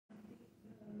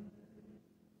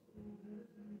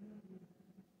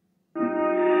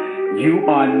You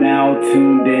are now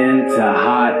tuned in to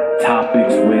Hot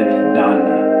Topics with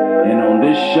Donna. And on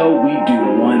this show, we do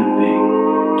one thing.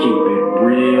 Keep it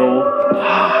real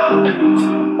hot.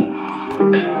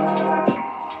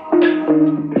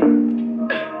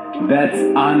 That's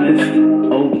honest,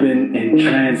 open, and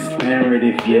transparent.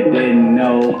 If you didn't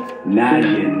know, now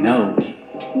you know.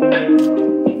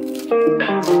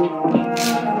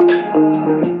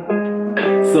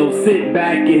 So sit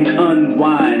back and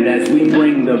unwind as we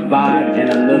bring the vibe and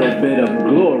a little bit of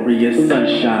glorious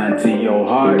sunshine to your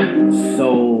heart,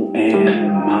 soul,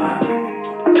 and mind.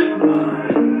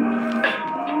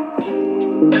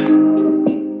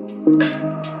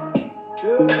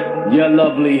 Your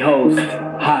lovely host,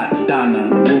 Hot Donna,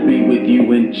 will be with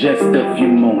you in just a few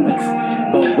moments.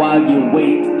 But while you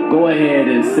wait, go ahead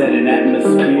and set an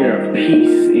atmosphere of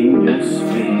peace in your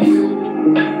space.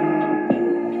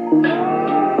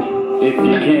 If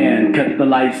you can, cut the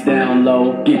lights down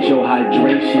low, get your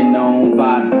hydration on,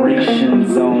 vibration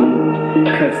zone.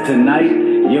 Cause tonight,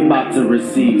 you're about to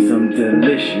receive some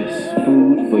delicious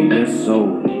food for your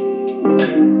soul.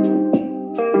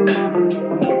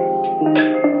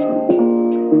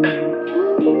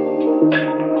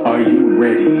 Are you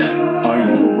ready? Are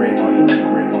you ready? Are you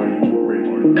ready? Are you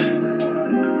ready?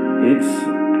 It's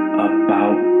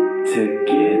about to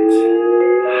get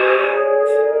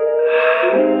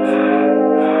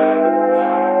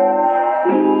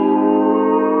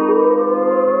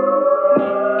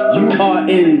You are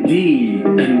indeed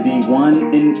in the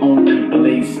one and only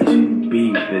place to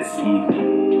be this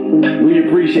evening. We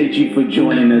appreciate you for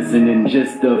joining us, and in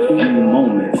just a few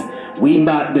moments, we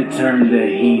about to turn the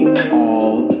heat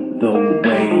all the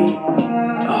way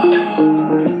up.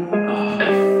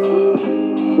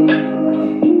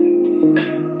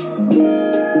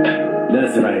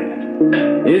 That's right.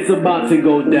 It's about to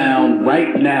go down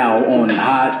right now on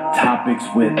Hot Topics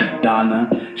with Donna.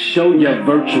 Show your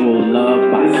virtual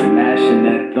love by smashing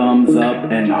that thumbs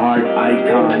up and heart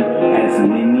icon as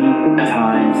many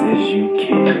times as you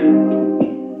can.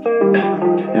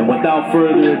 And without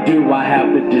further ado, I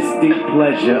have the distinct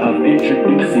pleasure of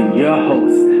introducing your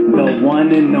host, the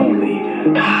one and only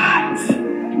Hot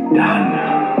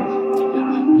Donna.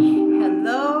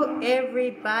 Hello,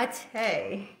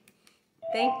 everybody.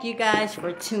 Thank you guys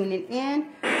for tuning in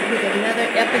with another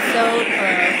episode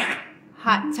of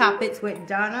Hot Topics with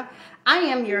Donna. I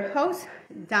am your host,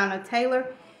 Donna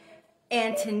Taylor,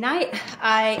 and tonight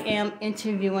I am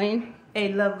interviewing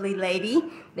a lovely lady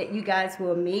that you guys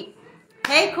will meet.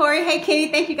 Hey Corey, hey Kenny,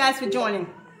 thank you guys for joining.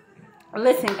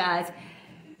 Listen guys,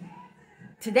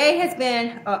 today has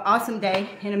been an awesome day,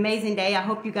 an amazing day. I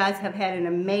hope you guys have had an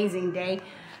amazing day.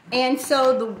 And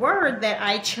so the word that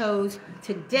I chose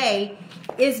today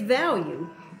is value.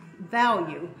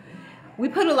 Value. We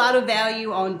put a lot of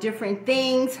value on different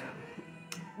things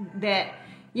that,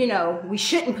 we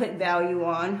shouldn't put value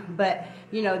on. But,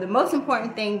 the most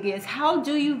important thing is, how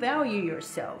do you value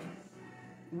yourself?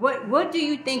 What do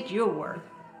you think you're worth?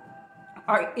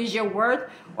 Or is your worth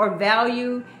or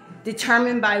value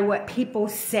determined by what people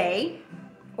say?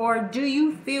 Or do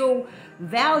you feel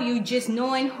value just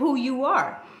knowing who you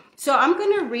are? So I'm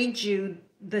going to read you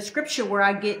the scripture where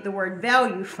I get the word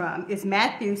value from. It's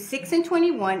Matthew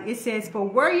 6:21. It says, "For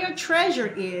where your treasure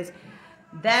is,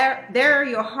 there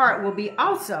your heart will be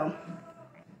also."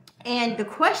 And the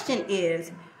question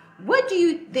is, what do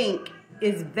you think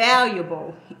is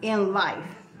valuable in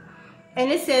life? And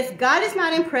it says, God is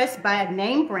not impressed by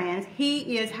name brands.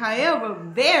 He is, however,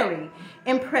 very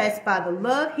impressed by the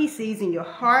love he sees in your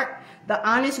heart, the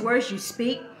honest words you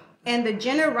speak, and the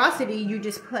generosity you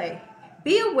display.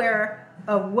 Be aware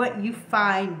of what you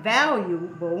find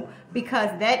valuable, because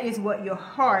that is what your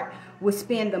heart will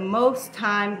spend the most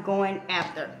time going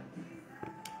after.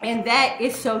 And that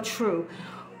is so true.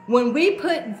 When we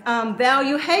put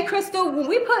value, hey Crystal, when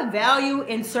we put value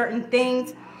in certain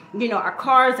things, our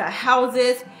cars, our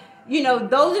houses,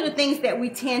 those are the things that we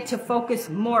tend to focus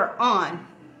more on.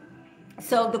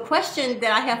 So the question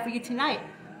that I have for you tonight,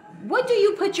 what do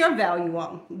you put your value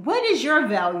on? What is your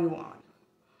value on?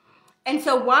 And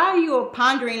so while you're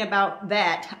pondering about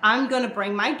that, I'm going to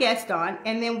bring my guest on,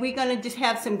 and then we're going to just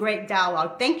have some great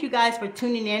dialogue. Thank you guys for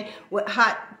tuning in with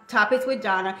Hot Topics with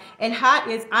Donna. And Hot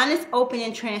is honest, open,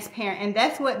 and transparent. And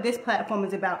that's what this platform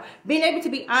is about. Being able to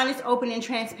be honest, open, and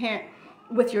transparent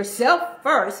with yourself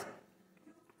first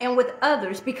and with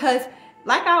others. Because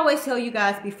like I always tell you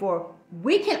guys before,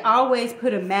 we can always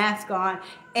put a mask on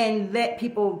and let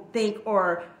people think,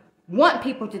 or want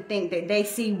people to think that they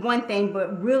see one thing,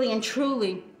 but really and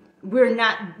truly, we're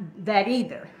not that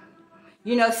either.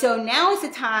 So now is the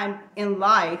time in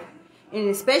life and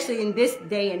especially in this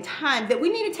day and time, that we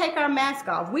need to take our mask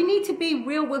off. We need to be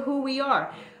real with who we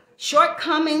are.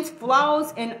 Shortcomings,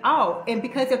 flaws, and all. And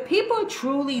because if people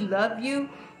truly love you,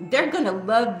 they're going to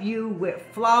love you with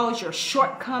flaws, your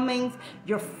shortcomings,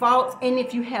 your faults. And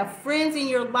if you have friends in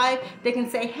your life, they can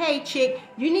say, hey, chick,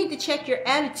 you need to check your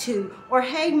attitude. Or,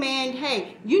 hey, man,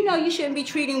 hey, you know you shouldn't be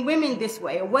treating women this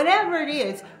way. Or whatever it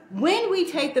is. When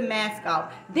we take the mask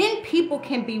off, then people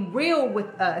can be real with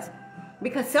us.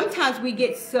 Because sometimes we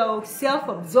get so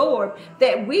self-absorbed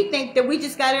that we think that we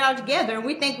just got it all together. And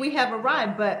we think we have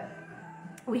arrived, but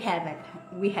we haven't.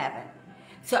 We haven't.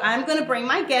 So I'm going to bring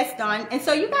my guest on. And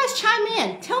so you guys chime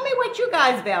in. Tell me what you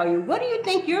guys value. What do you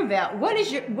think your value? What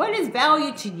is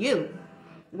value to you?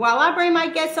 While I bring my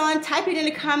guest on, type it in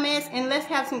the comments and let's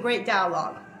have some great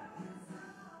dialogue.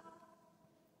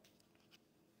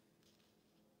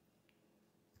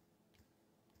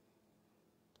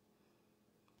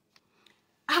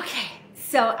 Okay,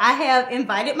 so I have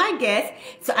invited my guest.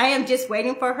 So I am just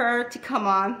waiting for her to come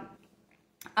on.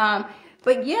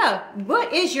 But yeah,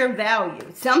 what is your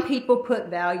value? Some people put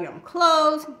value on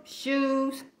clothes,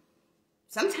 shoes.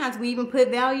 Sometimes we even put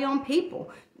value on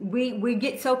people. We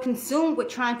get so consumed with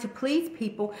trying to please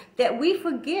people that we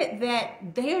forget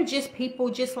that they're just people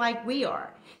just like we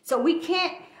are. So we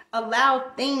can't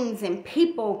allow things and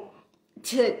people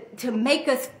to make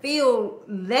us feel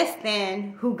less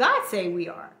than who God say we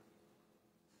are.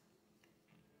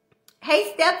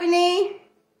 Hey, Stephanie.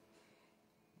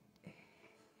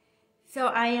 So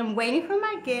I am waiting for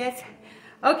my guest.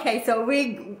 Okay, so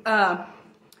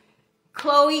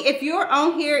Chloe, if you're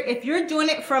on here, if you're doing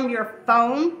it from your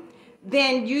phone,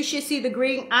 then you should see the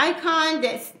green icon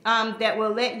that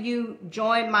will let you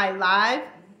join my live.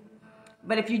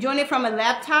 But if you're doing it from a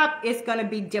laptop, it's going to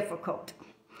be difficult.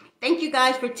 Thank you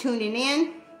guys for tuning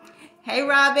in. Hey,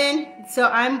 Robin. So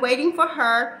I'm waiting for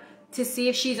her to see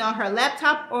if she's on her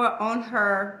laptop or on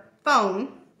her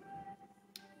phone,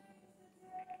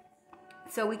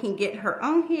 so we can get her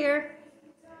on here.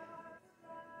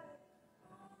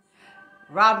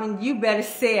 Robin, you better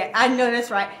say it. I know that's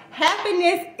right.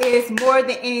 Happiness is more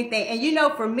than anything. And you know,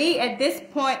 for me at this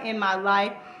point in my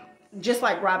life, just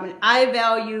like Robin, I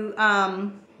value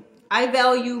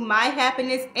my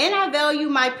happiness and I value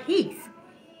my peace.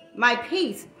 My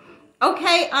peace.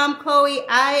 Okay, Chloe,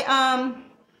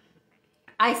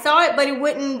 I saw it, but it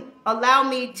wouldn't allow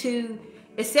me to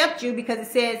accept you because it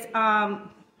says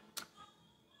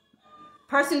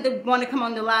person that want to come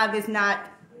on the live is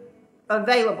not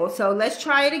available. So let's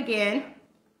try it again.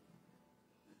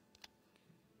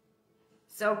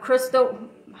 So Crystal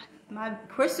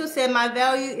said my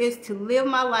value is to live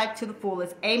my life to the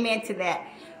fullest. Amen to that.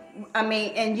 I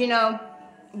mean, and you know,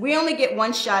 we only get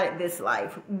one shot at this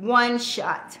life. One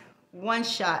shot. One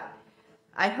shot.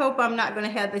 I hope I'm not going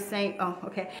to have the same. Oh,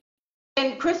 okay.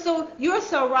 And Crystal, you're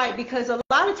so right, because a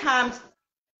lot of times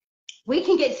we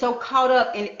can get so caught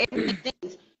up in everything,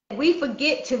 we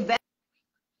forget to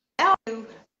value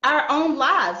our own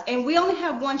lives. And we only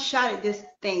have one shot at this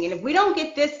thing. And if we don't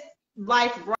get this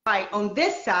life right on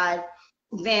this side,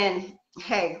 then,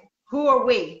 hey, who are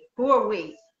we? Who are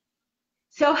we?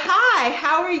 So, hi,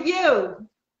 how are you?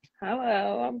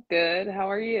 Hello, I'm good. How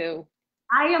are you?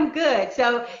 I am good.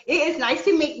 So it is nice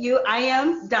to meet you. I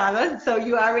am Donna, so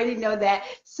you already know that.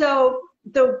 So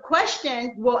the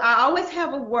question, well, I always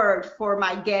have a word for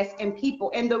my guests and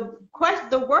people. And the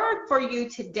word for you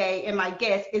today and my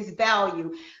guest is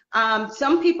value.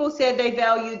 Some people said they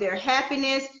value their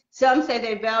happiness. Some say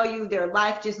they value their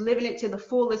life, just living it to the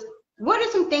fullest. What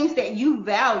are some things that you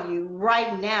value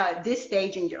right now at this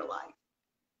stage in your life?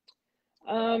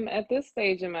 At this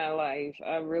stage in my life,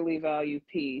 I really value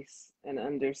peace and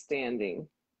understanding.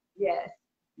 Yes,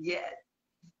 yes,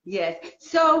 yes.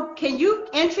 So can you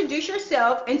introduce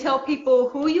yourself and tell people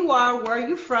who you are, where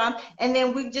you're from, and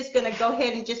then we're just going to go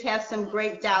ahead and just have some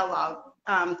great dialogue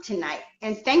tonight.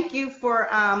 And thank you for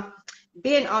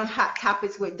being on Hot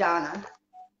Topics with Donna.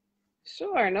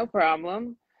 Sure, no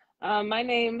problem. My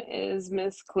name is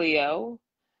Miss Kleo.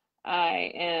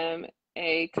 I am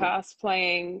a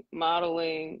cosplaying,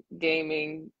 modeling,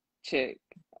 gaming chick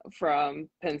from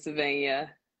Pennsylvania,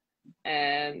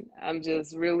 and I'm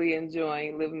just really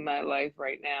enjoying living my life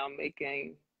right now,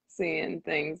 seeing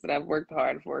things that I've worked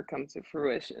hard for come to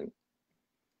fruition.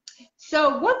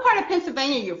 So what part of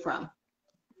Pennsylvania you're from?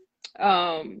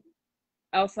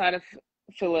 Outside of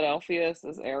Philadelphia, it's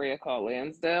this area called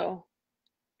Lansdale.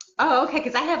 Oh, okay,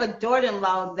 because I have a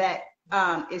daughter-in-law that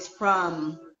is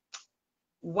from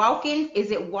Walken. Is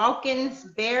it Walken's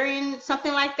Barron,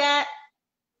 something like that?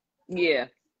 Yeah.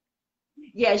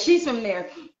 Yeah, she's from there.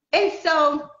 And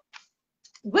so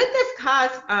with this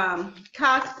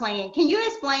cosplaying, can you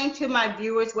explain to my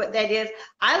viewers what that is?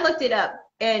 I looked it up,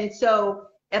 and so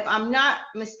if I'm not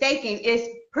mistaken, it's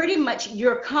pretty much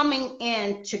you're coming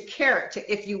into character,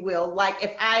 if you will. Like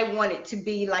if I wanted to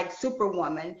be like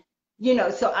Superwoman,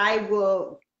 so I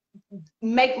will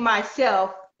make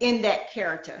myself in that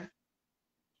character.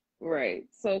 Right.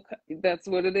 So that's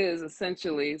what it is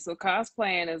essentially. So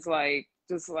cosplaying is like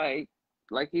just like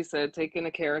you said, taking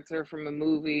a character from a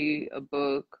movie, a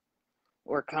book,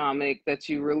 or comic that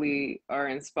you really are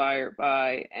inspired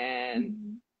by and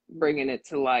Mhm. bringing it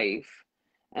to life.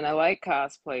 And I like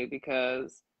cosplay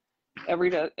because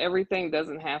everything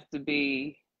doesn't have to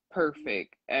be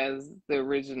perfect as the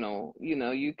original.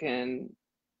 You can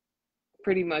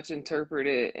pretty much interpret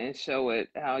it and show it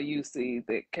how you see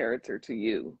the character to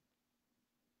you.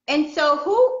 And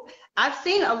so, I've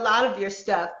seen a lot of your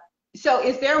stuff. So,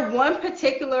 is there one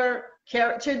particular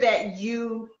character that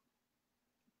you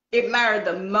admire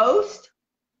the most?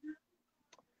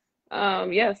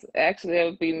 Yes, actually, that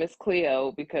would be Miss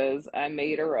Cleo because I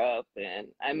made her up, and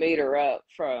I made her up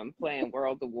from playing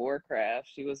World of Warcraft.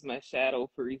 She was my shadow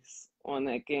priest on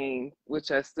that game,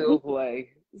 which I still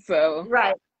play. So,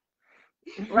 Right,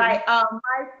 right.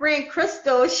 My friend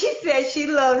Crystal, she says she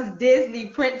loves Disney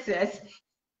princess.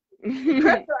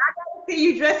 Crystal, I gotta see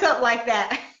you dress up like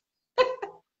that.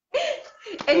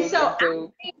 And those so, are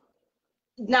dope.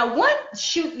 now one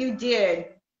shoot you did,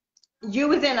 you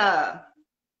was in a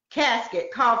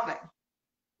casket, coffin.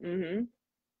 Hmm.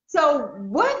 So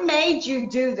what made you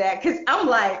do that? Because I'm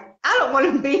like, I don't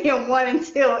want to be in one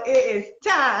until it is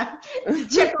time to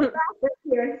check them out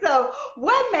here. So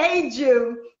what made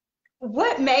you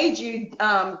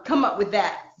come up with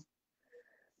that?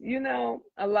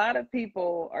 A lot of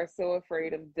people are so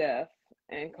afraid of death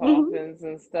and Mhm. coffins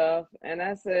and stuff. And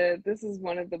I said, this is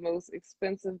one of the most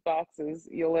expensive boxes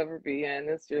you'll ever be in.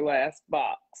 It's your last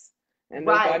box. And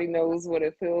Right. nobody knows what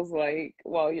it feels like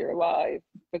while you're alive,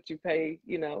 but you pay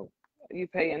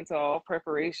into all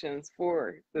preparations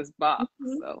for this box.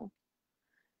 Mhm. So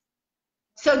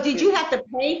So did you it, have to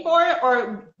pay for it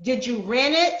or did you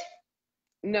rent it?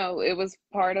 no, it was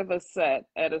part of a set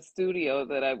at a studio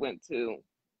that I went to.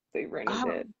 They rented Oh.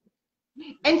 it.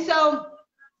 And so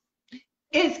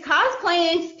is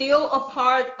cosplaying still a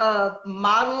part of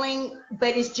modeling,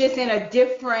 but it's just in a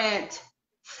different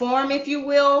form, if you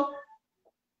will?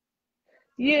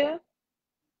 Yeah,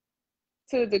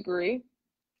 to a degree.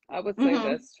 I would say Hmm.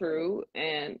 that's true.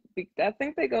 And I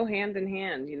think they go hand in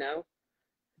hand,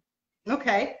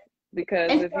 Okay.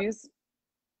 because And if so,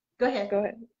 go ahead. go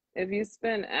ahead, if you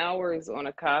spend hours on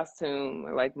a costume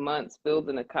or like months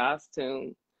building a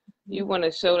costume, you want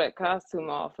to show that costume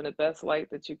off in the best light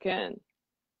that you can.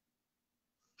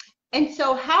 And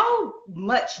so, how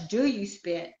much do you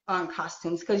spend on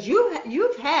costumes? Because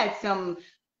you've had some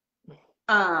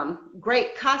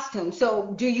great costumes.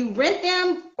 So, do you rent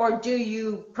them or do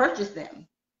you purchase them?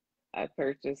 I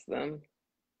purchase them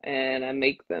and I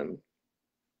make them.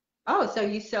 Oh, so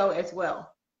you sew as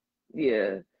well.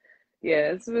 Yeah.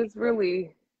 Yeah, it's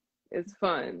really it's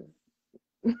fun.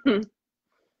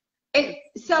 And It's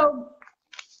so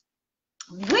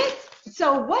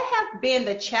what have been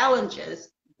the challenges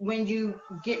when you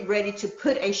get ready to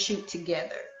put a shoot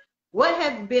together? What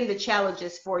have been the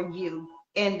challenges for you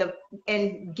in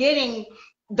getting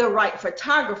the right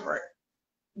photographer?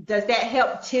 Does that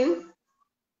help too?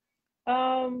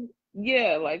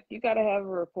 yeah, like you got to have a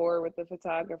rapport with the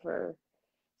photographer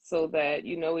so that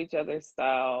you know each other's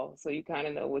style, so you kind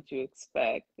of know what you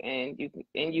expect, and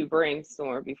you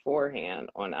brainstorm beforehand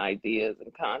on ideas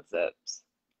and concepts.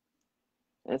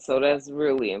 And so that's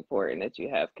really important that you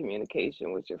have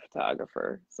communication with your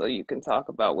photographer so you can talk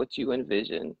about what you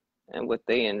envision and what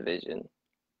they envision.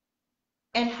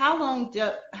 And how long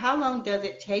does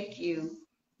it take you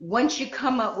once you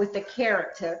come up with the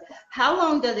character? How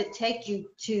long does it take you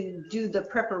to do the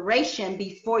preparation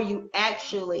before you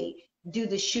actually do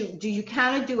the shoot? Do you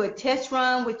kind of do a test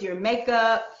run with your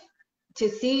makeup to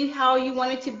see how you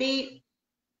want it to be?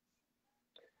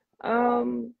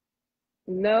 Um,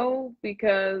 no,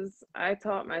 because I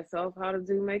taught myself how to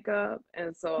do makeup,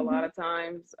 and so a lot Mhm. of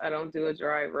times I don't do a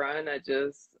dry run.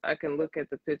 I can look at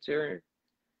the picture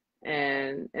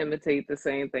and imitate the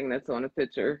same thing that's on the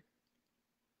picture.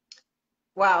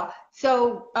 Wow.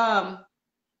 So,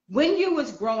 when you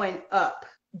was growing up,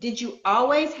 did you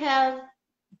always have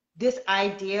this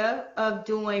idea of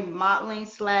doing modeling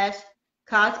slash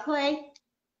cosplay?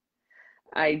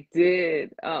 I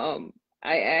did.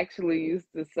 I actually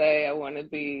used to say I want to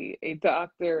be a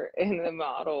doctor and a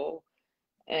model,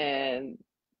 and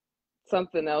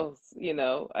something else, you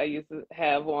know, I used to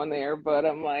have on there, but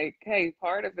I'm like, hey,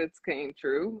 part of it's came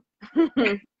true.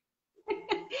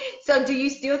 So do you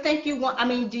still think you want, I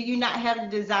mean, do you not have a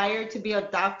desire to be a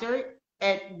doctor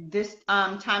at this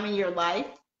time in your life?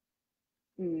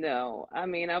 No, I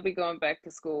mean, I'll be going back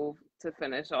to school to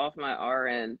finish off my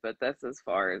RN, but that's as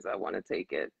far as I want to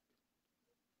take it.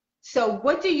 So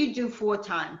what do you do full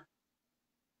time?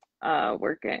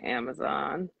 Work at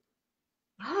Amazon.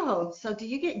 Oh, so do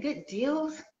you get good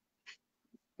deals?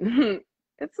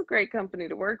 It's a great company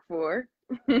to work for.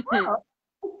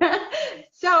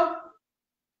 So,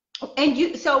 and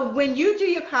you, so when you do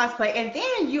your cosplay and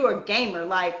then you're a gamer,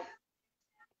 like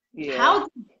Yeah.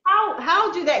 how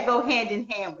how do that go hand in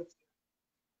hand with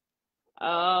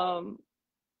Um,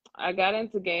 I got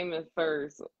into gaming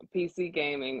first, PC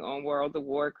gaming on World of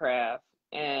Warcraft,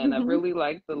 and I you? really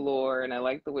liked the lore and I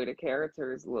liked the way the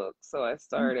characters look. So I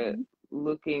started Hmm.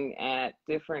 looking at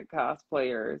different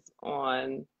cosplayers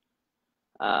on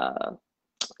uh,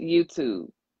 YouTube,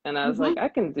 and I was Hmm. like, I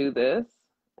can do this.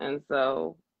 And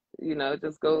so, you know, it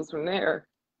just goes from there.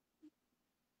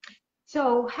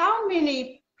 So how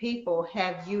many people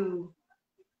have you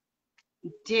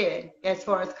did as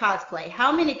far as cosplay?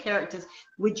 How many characters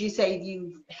would you say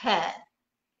you've had?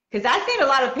 Because I've seen a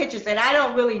lot of pictures and I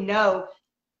don't really know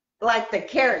like the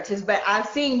characters, but I've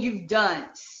seen you've done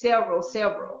several,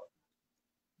 several.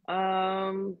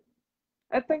 Um,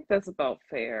 I think that's about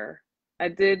fair. I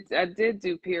did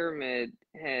do Pyramid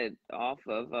Head off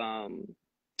of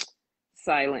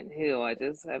Silent Hill. I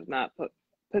just have not put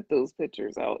those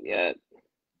pictures out yet.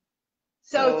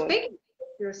 So So, speaking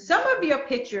of pictures, some of your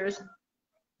pictures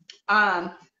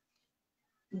um,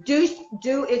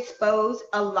 do expose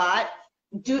a lot.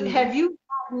 Do mhm. have you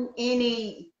gotten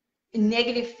any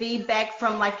negative feedback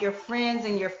from like your friends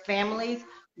and your families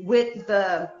with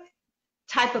the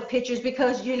type of pictures?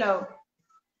 Because you know,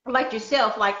 like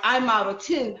yourself, like I model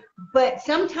too, but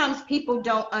sometimes people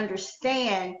don't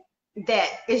understand that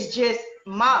it's just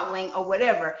modeling or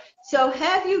whatever. So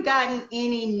have you gotten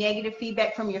any negative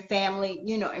feedback from your family,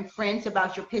 you know, and friends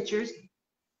about your pictures?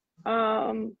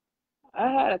 um, I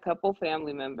had a couple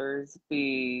family members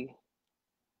be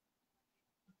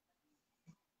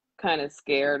kind of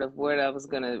scared of what I was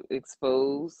gonna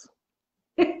expose.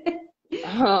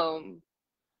 Um,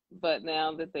 but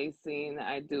now that they've seen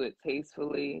I do it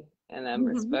tastefully and I'm Mhm.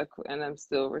 respectful and I'm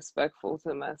still respectful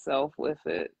to myself with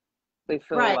it, they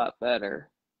feel a Right, lot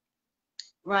better.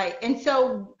 right. And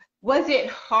so was it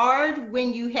hard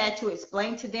when you had to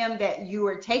explain to them that you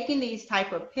were taking these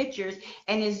type of pictures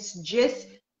and it's just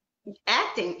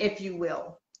acting, if you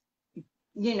will,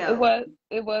 you know?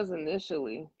 It was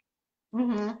initially,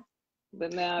 Hmm.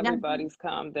 but now Now, everybody's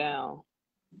calmed down.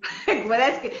 well,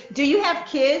 that's good. Do you have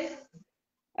kids?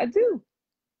 I do.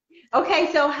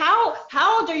 Okay, so how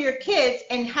old are your kids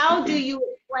and how do you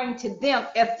explain to them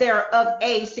if they're of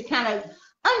age to kind of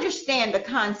understand the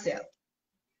concept?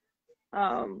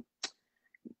 Um,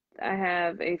 I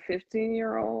have a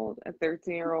 15-year-old, a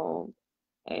 13-year-old,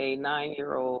 a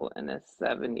 9-year-old, and a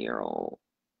 7-year-old.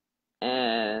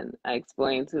 And I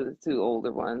explained to the two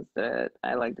older ones that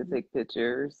I like to take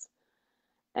pictures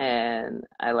and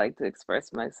I like to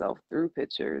express myself through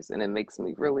pictures, and it makes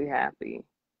me really happy.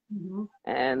 Mhm.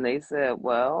 And they said,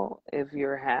 well, if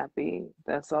you're happy,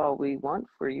 that's all we want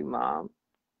for you, Mom.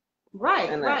 Right,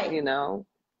 And right. you know,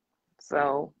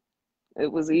 so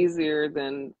it was easier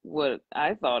than what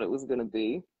I thought it was going to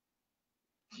be.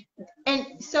 And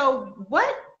so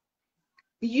what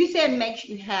you said makes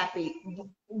you happy.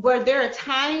 Were there a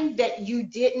time that you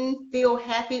didn't feel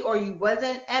happy or you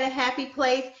wasn't at a happy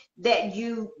place that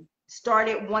you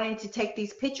started wanting to take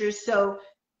these pictures so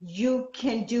you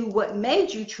can do what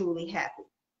made you truly happy?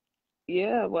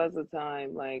 Yeah, it was a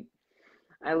time. Like,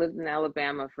 I lived in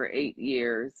Alabama for 8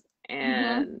 years,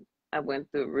 Hmm. and I went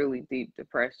through a really deep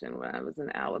depression when I was in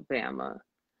Alabama,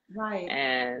 Right.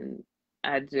 and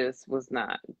I just was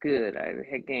not good. I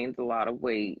had gained a lot of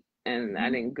weight and I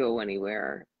Mhm. didn't go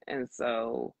anywhere. And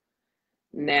so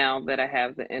now that I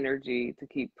have the energy to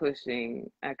keep pushing,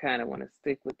 I kind of want to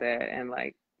stick with that. And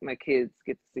like my kids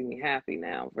get to see me happy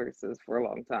now versus for a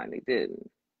long time they didn't.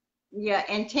 Yeah,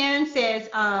 and Taryn says,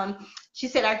 she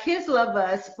said, our kids love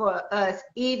us for us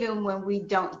even when we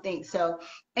don't think so.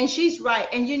 And she's right.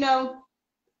 And you know,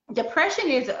 depression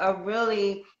is a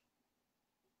really,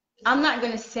 I'm not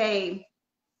going to say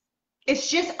it's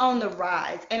just on the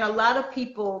rise. And a lot of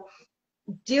people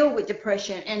deal with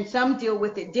depression and some deal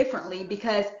with it differently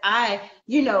because I,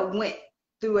 you know, went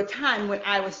through a time when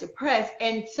I was depressed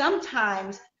and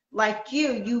sometimes like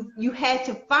you had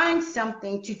to find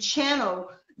something to channel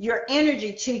your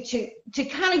energy to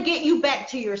kind of get you back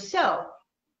to yourself.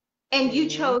 And you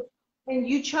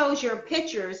chose your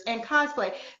pictures and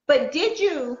cosplay. But did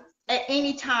you at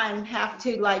any time have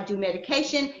to like do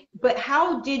medication? But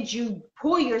how did you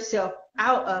pull yourself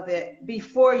out of it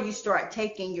before you start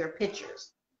taking your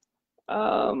pictures?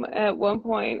 At one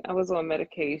point I was on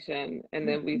medication, and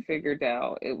then we figured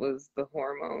out it was the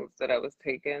hormones that I was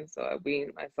taking, so I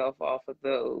weaned myself off of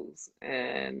those,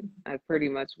 and I pretty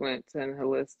much went to an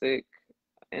holistic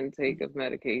intake of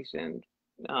medication.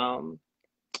 Um,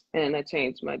 and I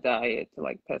changed my diet to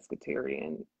like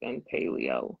pescatarian and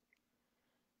paleo.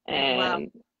 Wow.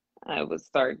 And I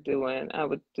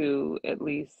would do at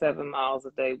least 7 miles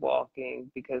a day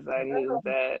walking, because I knew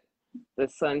that the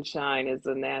sunshine is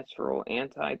a natural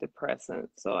antidepressant.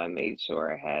 So I made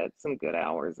sure I had some good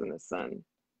hours in the sun.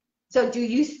 So do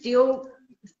you still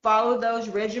follow those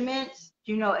regimens,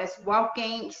 as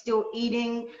walking, still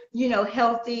eating,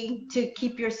 healthy to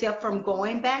keep yourself from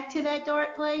going back to that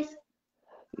dark place?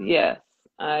 Yes,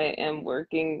 I am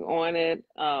working on it.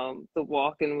 The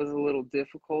walking was a little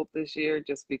difficult this year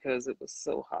just because it was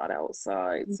so hot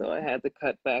outside. So I had to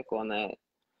cut back on that.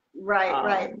 Right,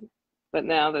 right. Um, but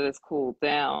now that it's cooled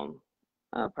down,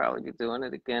 I'll probably be doing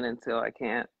it again until I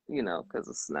can't, because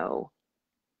of snow.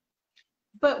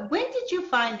 But when did you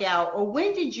find out, or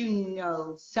when did you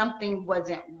know something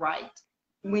wasn't right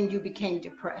when you became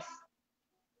depressed?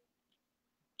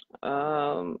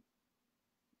 Um,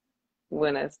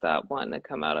 when I stopped wanting to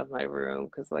come out of my room,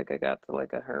 because like I got to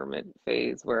like a hermit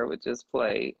phase where I would just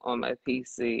play on my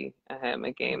PC. I had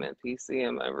my gaming PC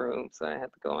in my room, so I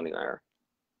had to go anywhere.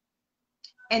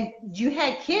 And you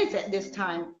had kids at this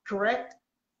time, correct?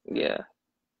 Yeah.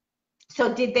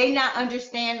 So did they not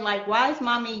understand, like, why is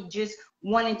mommy just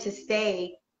wanting to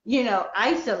stay,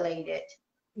 isolated?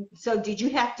 So did you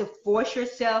have to force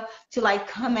yourself to like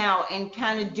come out and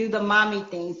kind of do the mommy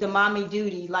things, the mommy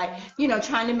duty, like,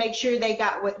 trying to make sure they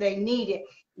got what they needed?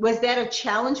 Was that a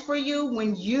challenge for you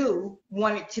when you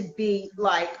wanted to be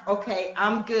like, okay,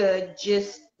 I'm good,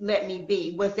 just let me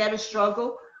be? Was that a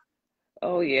struggle?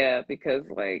 Oh yeah, because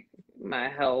like my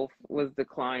health was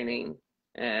declining,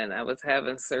 and I was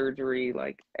having surgery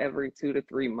like every 2 to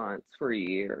 3 months for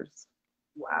years.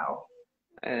 Wow.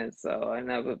 And so I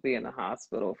never be in the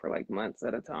hospital for like months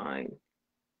at a time.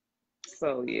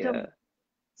 So So, yeah,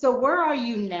 so where are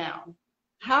you now?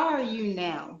 How are you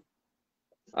now?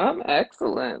 I'm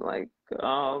excellent. Like,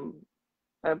 um,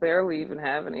 I barely even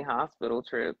have any hospital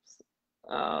trips.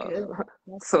 Uh, Good.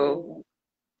 That's so good.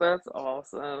 that's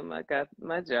awesome. I got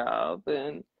my job,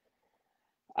 and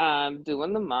I'm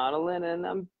doing the modeling, and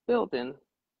I'm building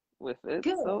with it.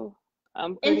 Good. So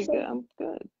I'm And pretty good. so I'm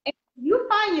good. you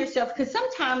find yourself, because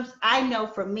sometimes I know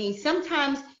for me,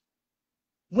 sometimes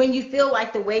when you feel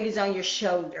like the weight is on your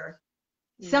shoulder,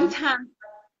 Hmm. sometimes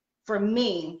for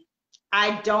me,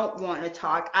 I don't want to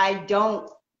talk. I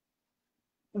don't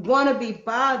want to be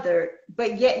bothered,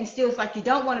 but yet and still it's like you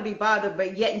don't want to be bothered,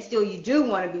 but yet and still you do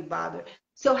want to be bothered.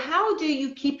 So how do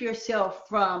you keep yourself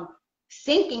from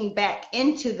sinking back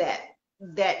into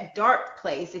that dark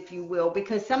place, if you will?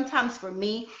 Because sometimes for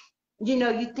me,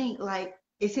 you think like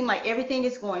it seems like everything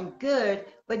is going good,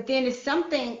 but then it's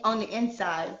something on the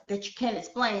inside that you can't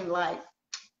explain, like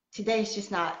today's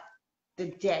just not the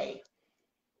day.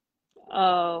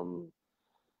 Um,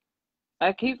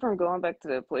 I keep from going back to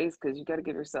that place because you got to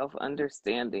give yourself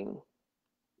understanding.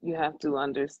 You have to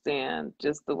understand,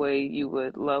 just the way you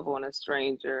would love on a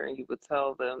stranger and you would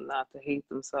tell them not to hate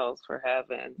themselves for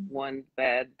having one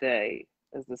bad day,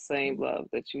 is the same love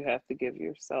that you have to give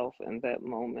yourself in that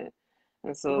moment.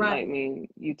 And so it might Right. mean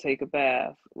you take a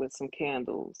bath with some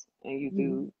candles and you Mhm.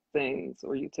 do things,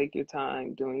 or you take your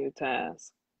time doing your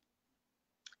task.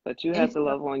 But you have And to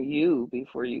love on you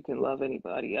before you can love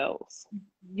anybody else.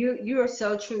 you are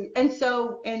so true. And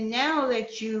now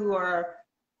that you are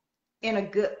in a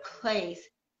good place,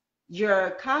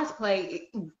 your cosplay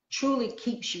truly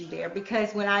keeps you there,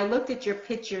 because when I looked at your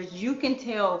pictures, you can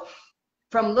tell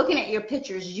from looking at your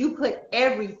pictures, you put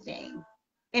everything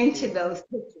into Hmm. those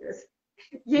pictures.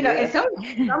 And Yeah. some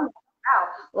out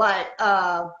like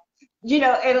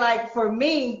and like for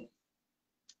me,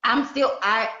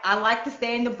 I like to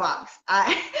stay in the box.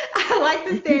 I like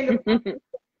to stay in the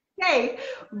okay,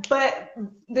 but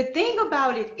the thing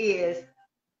about it is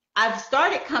I've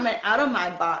started coming out of my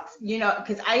box,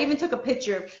 because I even took a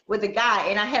picture with a guy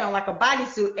and I had on like a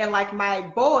bodysuit, and like my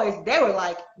boys, they were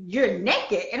like, "You're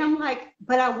naked." And I'm like,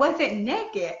 but I wasn't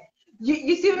naked.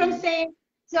 You see what I'm Hmm. saying?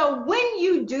 So when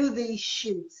you do these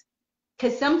shoots,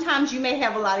 because sometimes you may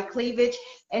have a lot of cleavage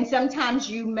and sometimes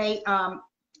you may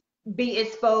be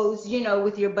exposed,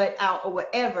 with your butt out or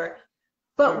whatever.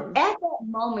 But at that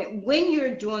moment, when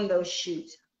you're doing those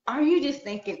shoots, are you just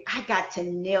thinking, I got to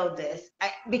nail this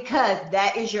because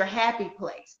that is your happy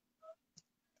place?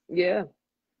 Yeah.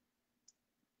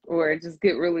 Or I just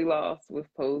get really lost with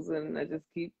posing. I just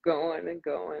keep going and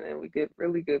going, and we get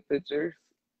really good pictures.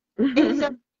 And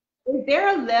so, is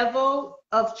there a level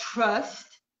of trust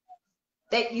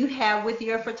that you have with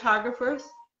your photographers?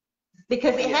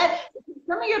 Because it had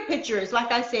some of your pictures,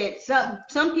 like I said,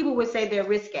 some people would say they're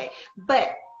risque,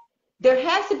 but there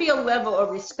has to be a level of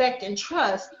respect and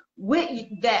trust with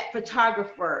that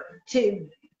photographer to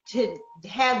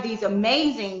have these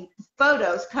amazing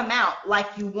photos come out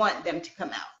like you want them to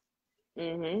come out.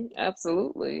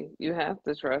 Absolutely. You have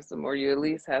to trust them, or you at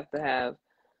least have to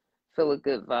feel a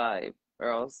good vibe, or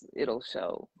else it'll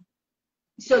show.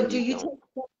 So do you take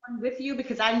someone with you?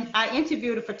 Because I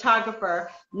interviewed a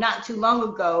photographer not too long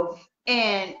ago,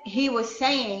 and he was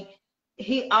saying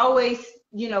he always,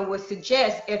 would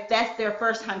suggest, if that's their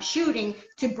first time shooting,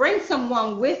 to bring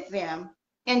someone with them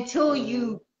until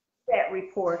you that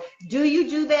report. Do you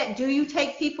do that? Do you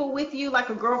take people with you, like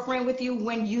a girlfriend with you,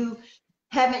 when you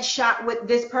haven't shot with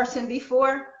this person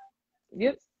before?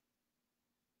 Yep.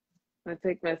 I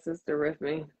take my sister with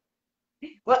me.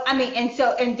 Well, I mean,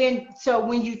 so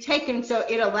when you take them, so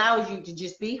it allows you to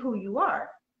just be who you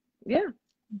are. Yeah.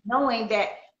 Knowing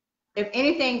that if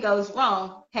anything goes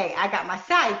wrong, hey, I got my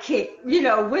sidekick,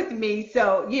 with me,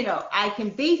 so, I can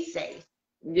be safe.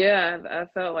 Yeah, I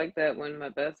felt like that when my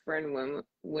best friend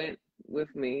went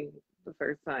with me the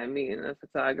first time meeting a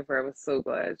photographer. I was so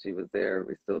glad she was there.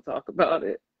 We still talk about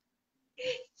it.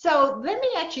 So let me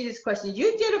ask you this question.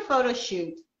 You did a photo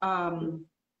shoot, and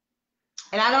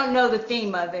I don't know the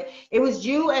theme of it. It was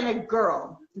you and a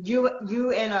girl,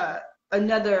 you and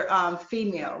another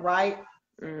female, right?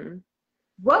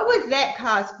 What was that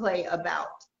cosplay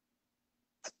about?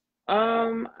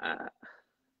 I'm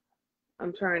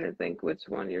trying to think which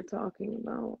one you're talking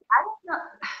about. I don't know.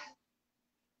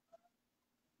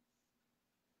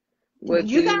 What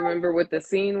do you remember what the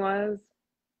scene was?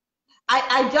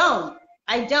 I don't.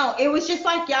 It was just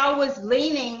like y'all was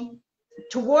leaning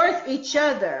towards each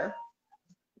other.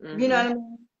 You know what I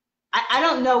mean? I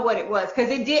don't know what it was, because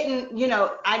it didn't,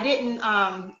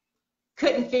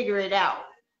 couldn't figure it out.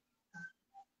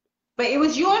 But it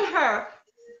was you and her,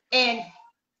 and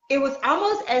it was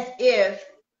almost as if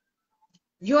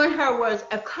you and her was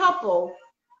a couple,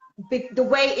 the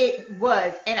way it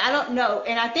was. And I don't know.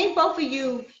 And I think both of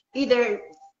you, either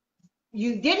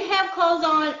you didn't have clothes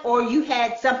on or you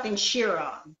had something sheer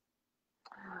on.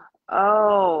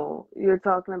 Oh, you're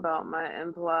talking about my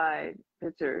implied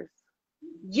pictures.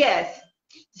 Yes.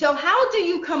 So how do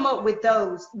you come up with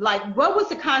those? Like, what was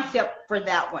the concept for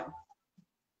that one?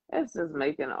 It's just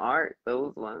making art,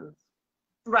 those ones.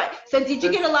 Right. So did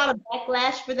you get a lot of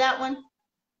backlash for that one?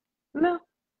 No.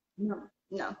 No.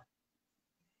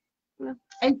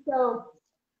 And so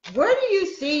where do you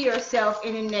see yourself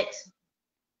in the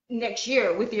next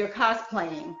year with your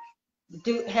cosplaying?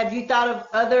 Have you thought of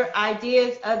other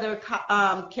ideas, other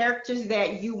characters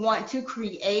that you want to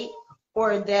create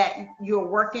or that you're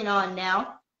working on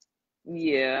now?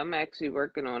 Yeah, I'm actually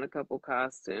working on a couple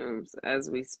costumes as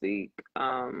we speak.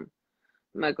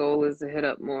 My goal is to hit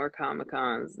up more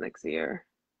Comic-Cons next year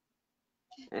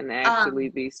and actually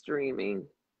be streaming.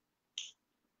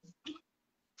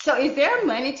 So is there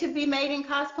money to be made in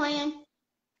cosplaying?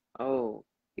 Oh,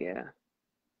 yeah.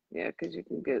 Yeah, because you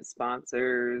can get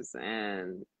sponsors,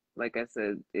 and like I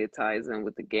said, it ties in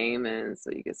with the gaming,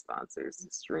 so you get sponsors to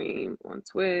stream on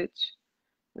Twitch.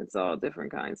 It's all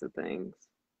different kinds of things.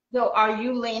 So are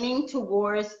you leaning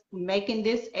towards making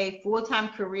this a full-time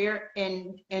career,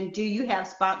 and do you have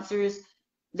sponsors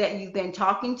that you've been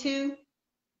talking to?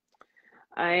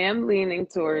 I am leaning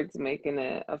towards making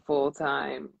it a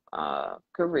full-time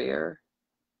career.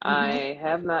 I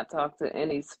have not talked to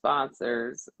any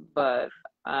sponsors, but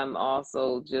I'm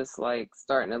also just like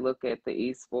starting to look at the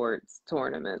esports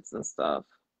tournaments and stuff.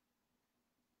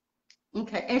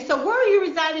 Okay. And so where are you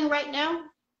residing right now?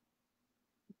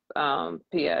 PA,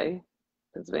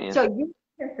 Pennsylvania. So you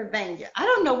Pennsylvania. I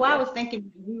don't know why I was thinking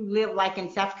you live like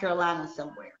in South Carolina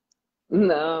somewhere.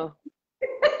 No.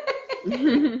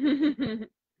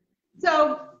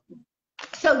 So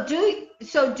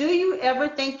do you ever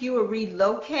think you will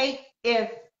relocate if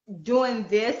doing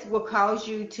this will cause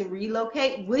you to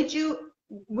relocate? Would you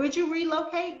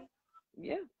relocate?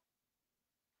 Yeah.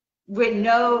 With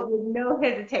no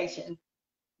hesitation.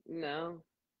 No.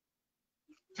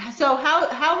 So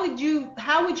how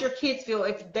would your kids feel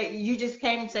if you just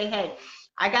came and say, hey,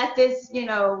 I got this,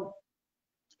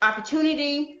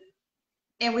 opportunity,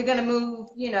 and we're going to move,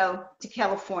 to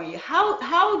California.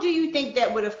 How do you think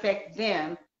that would affect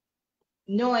them,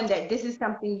 knowing that this is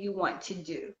something you want to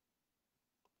do?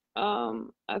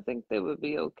 I think they would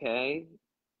be okay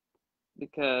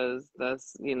because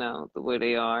that's, the way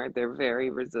they are. They're very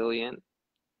resilient.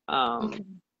 Okay.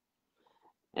 Um,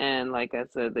 and like I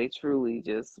said, they truly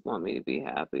just want me to be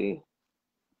happy.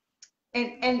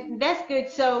 And that's good.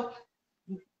 So,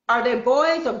 are they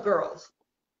boys or girls?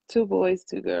 Two boys,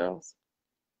 two girls.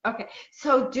 Okay.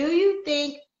 So, do you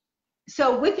think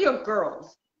so with your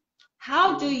girls?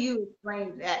 How do Mm, you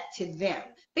explain that to them?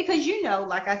 Because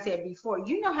like I said before,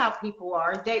 how people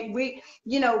are.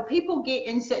 People get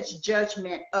in such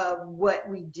judgment of what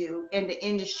we do in the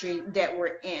industry that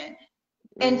we're in.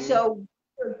 And mm. so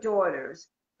your daughters,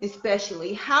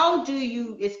 especially, how do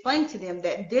you explain to them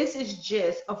that this is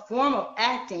just a form of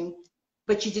acting,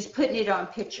 but you're just putting it on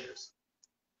pictures?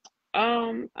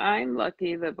 I'm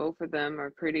lucky that both of them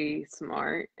are pretty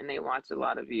smart and they watch a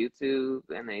lot of YouTube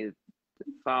and they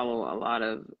follow a lot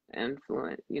of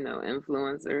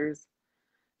influencers.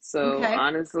 So Okay.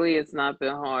 honestly, it's not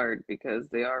been hard because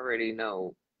they already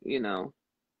know, you know,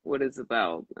 what it's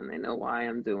about and they know why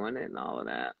I'm doing it and all of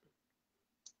that.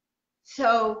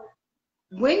 So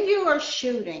when you are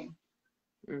shooting,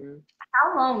 Hmm.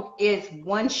 how long is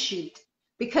one shoot?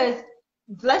 Because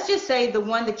let's just say the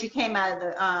one that you came out of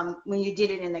the when you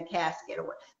did it in the casket or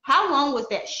what. How long was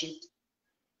that shoot?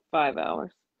 5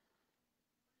 hours.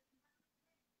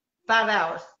 5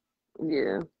 hours.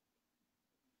 Yeah,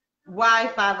 Why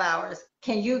 5 hours?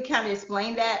 Can you kind of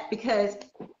explain that? Because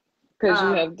because um,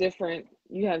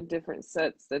 you have different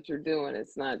sets that you're doing.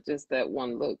 It's not just that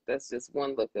one look. That's just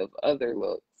one look of other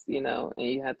looks, and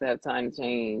you have to have time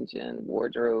change and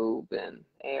wardrobe and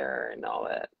hair and all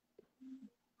that.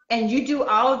 and you do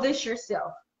all of this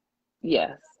yourself.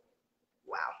 Yes.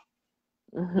 Wow.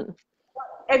 Hmm.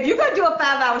 If you're gonna do a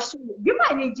 5 hour shoot, you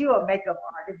might need you a makeup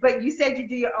artist, but you said you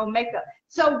do your own makeup.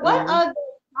 So what Hmm. other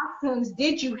costumes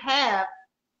did you have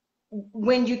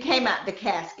when you came out the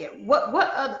casket? What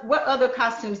other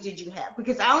costumes did you have?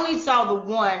 Because I only saw the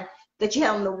one that you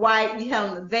had on the white, you had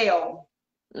on the veil.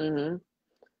 Hmm.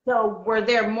 So were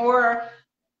there more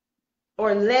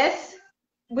or less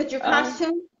with your Um,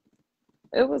 costume?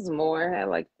 it was more.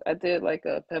 I did like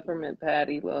a peppermint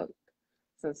patty look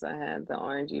since I had the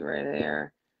orangey red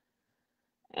hair,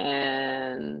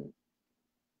 and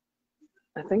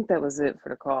I think that was it for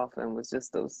the coffin. Was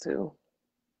just those two.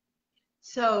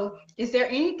 So is there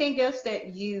anything else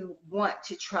that you want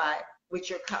to try with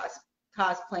your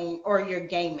cosplaying or your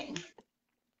gaming?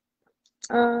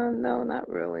 No, not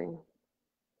really.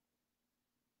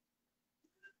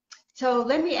 So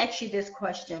let me ask you this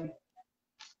question.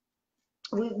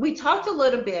 We talked a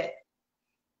little bit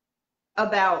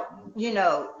about,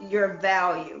 your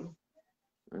value.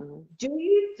 Hmm. Do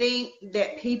you think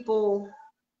that people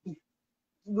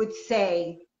would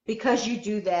say because you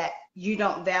do that, you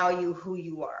don't value who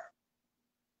you are?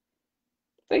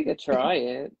 They could try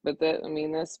it, but I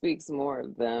mean, that speaks more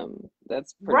of them.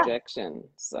 That's Right. projection.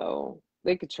 So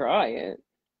they could try it.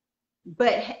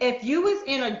 But if you was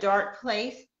in a dark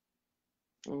place,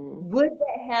 Hmm. would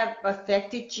that have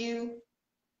affected you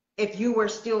if you were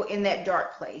still in that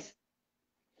dark place?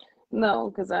 No,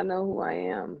 because I know who I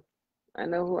am. I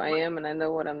know who I am, and I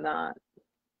know what I'm not.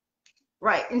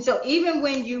 Right. And so even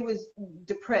when you was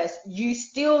depressed, you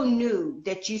still knew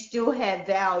that you still had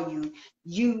value.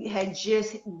 You had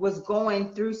just was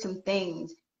going through some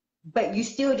things, but you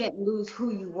still didn't lose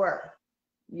who you were.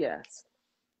 Yes.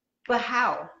 But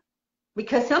how?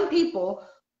 Because some people,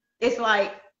 it's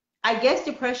like, I guess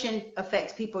depression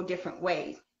affects people different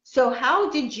ways. So how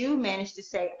did you manage to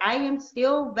say, I am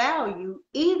still valued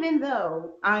even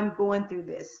though I'm going through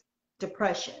this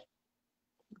depression?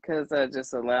 Because I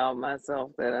just allowed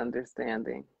myself that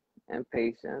understanding and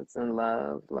patience and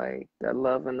love. Like, I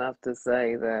love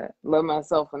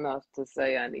myself enough to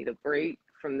say I need a break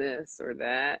from this or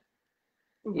that,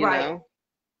 you Right. know?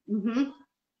 Hmm.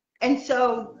 And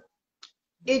so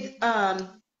it's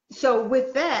so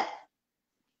with that,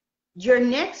 your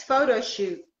next photo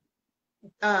shoot,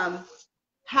 um,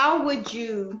 how would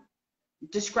you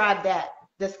describe that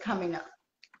that's coming up?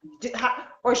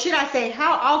 Or should I say,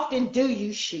 how often do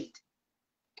you shoot?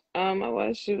 I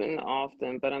was shooting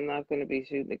often, but I'm not going to be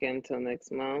shooting again until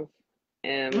next month.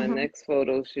 And my Hmm. next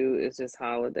photo shoot is just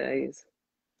holidays.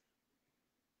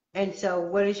 And so,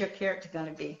 what is your character going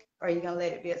to be? Or are you going to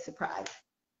let it be a surprise?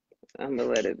 I'm gonna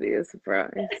let it be a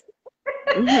surprise.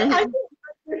 I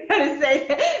was going to say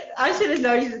that. I should have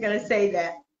known you was going to say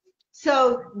that.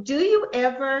 So, do you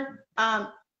ever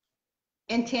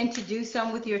intend to do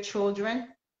some with your children?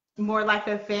 More like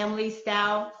a family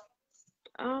style.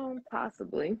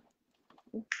 Possibly.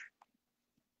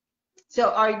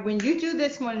 So when you do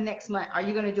this one next month, are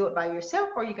you going to do it by yourself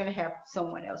or are you going to have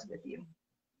someone else with you?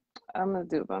 I'm gonna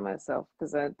do it by myself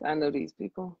because I know these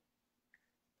people.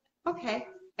 Okay.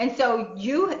 And so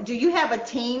do you have a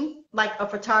team like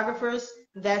of photographers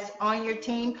that's on your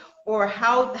team, or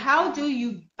how do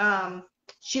you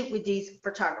shoot with these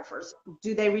photographers?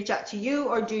 Do they reach out to you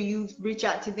or do you reach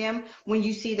out to them when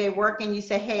you see their work and you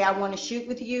say, "Hey, I want to shoot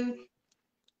with you"?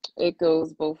 It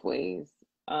goes both ways.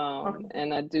 Okay.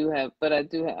 And I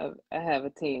have a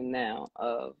team now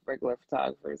of regular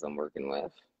photographers I'm working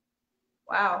with.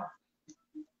 Wow.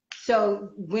 So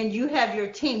when you have your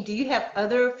team, do you have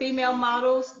other female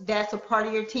models that's a part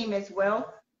of your team as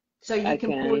well? So you I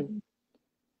can pull can,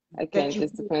 I that can, you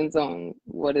just depends on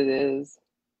what it is.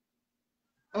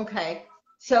 Okay.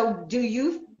 So do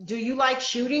you like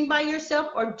shooting by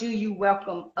yourself or do you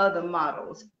welcome other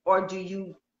models or do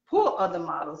you pull other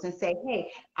models and say,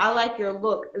 "Hey, I like your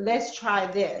look. Let's try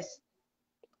this."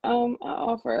 I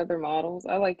offer other models.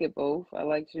 I like it both. I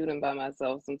like shooting by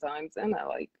myself sometimes, and I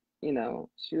like,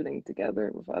 shooting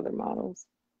together with other models.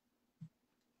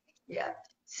 Yeah.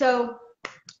 So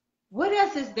what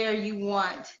else is there you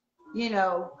want,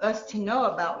 us to know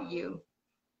about you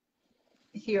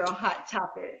here on Hot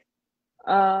Topic?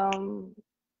 Um,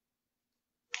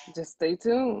 just stay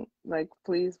tuned. Like,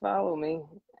 please follow me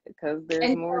because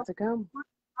there's And more so to come.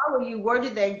 follow you, where do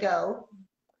they go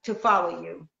to follow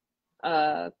you?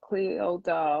 Kleo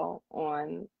Doll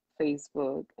on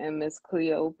Facebook and Miss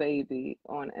Kleo Baby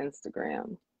on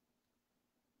Instagram.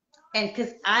 And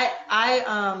because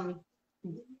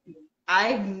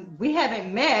we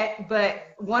haven't met, but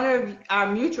one of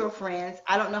our mutual friends,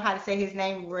 I don't know how to say his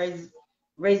name,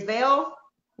 Razvel.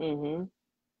 Mm-hmm.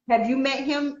 Have you met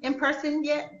him in person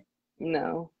yet?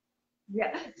 No.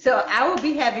 Yeah. So I will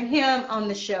be having him on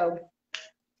the show,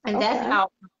 and that's Okay. how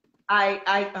I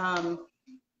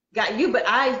got you. But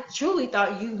I truly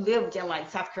thought you lived in like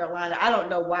South Carolina. I don't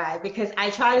know why, because I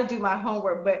try to do my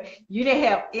homework, but you didn't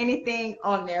have anything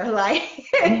on there like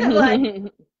like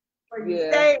where you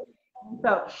Yeah. stay.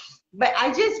 So, but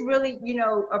I just really,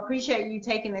 appreciate you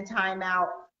taking the time out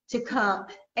to come.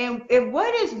 And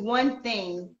what is one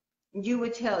thing you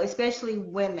would tell, especially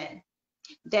women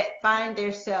that find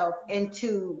themselves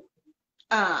into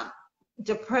um,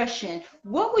 depression?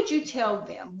 What would you tell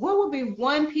them? What would be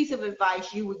one piece of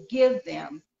advice you would give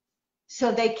them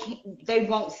so they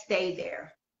won't stay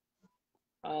there?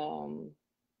 Um,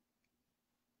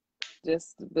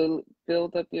 just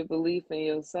build up your belief in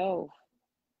yourself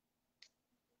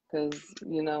because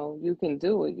you can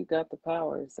do it. You got the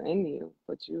powers in you,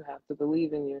 but you have to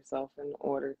believe in yourself in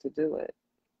order to do it.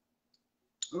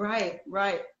 Right,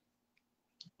 right.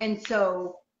 And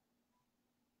so,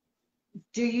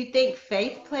 do you think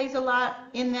faith plays a lot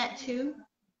in that too?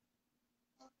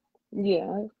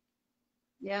 Yeah.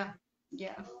 Yeah,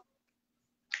 yeah.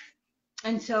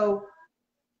 And so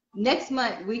next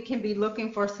month we can be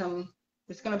looking for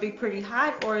it's going to be pretty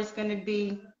hot or it's going to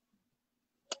be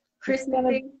It's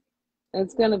gonna Christmassy.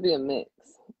 it's gonna be a mix.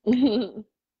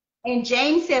 And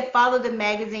James said follow the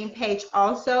magazine page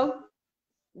also.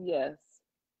 Yes.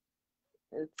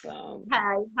 It's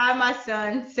Hi, my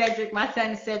son Cedric. My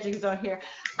son Cedric is on here.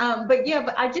 But yeah,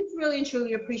 but I just really and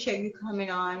truly appreciate you coming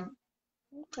on.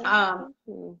 okay. Um, Thank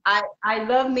you. I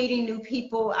love meeting new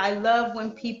people. I love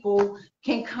when people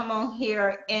can come on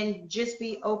here and just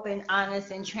be open,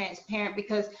 honest, and transparent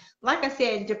because, like I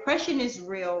said, depression is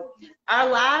real. Our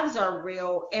lives are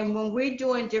real. And when we're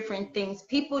doing different things,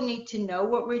 people need to know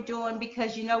what we're doing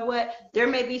because you know what? There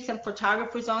may be some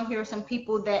photographers on here, some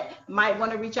people that might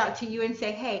want to reach out to you and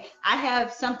say, "Hey, I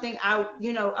have something I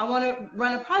want to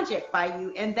run a project by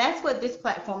you." And that's what this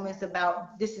platform is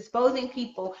about, this exposing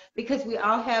people because we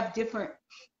all have different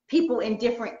people in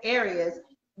different areas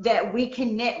that we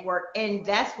can network. And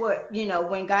that's what,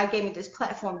 when God gave me this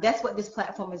platform, that's what this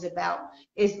platform is about,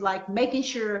 is like making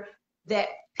sure that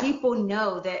people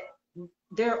know that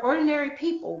they're ordinary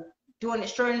people doing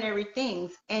extraordinary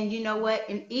things. And you know what?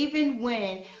 And even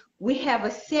when we have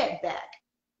a setback,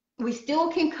 we still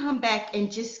can come back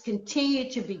and just continue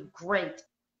to be great.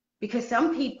 Because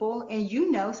some people, and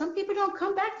some people don't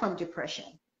come back from depression.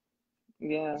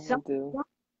 Yeah, I Some do. people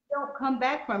don't come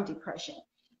back from depression.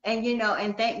 And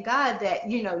and thank God that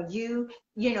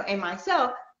and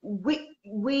myself,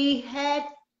 we had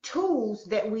tools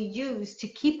that we use to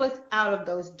keep us out of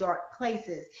those dark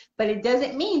places. But it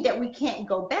doesn't mean that we can't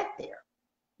go back there.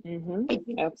 Mm-hmm. It just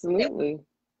means that Absolutely.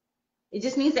 it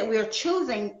just means that we're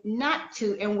choosing not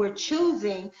to, and we're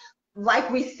choosing like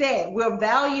we said, we're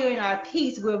valuing our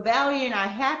peace, we're valuing our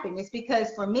happiness,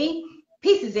 because for me,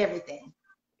 peace is everything.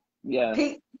 Yes.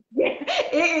 Peace,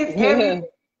 it is everything.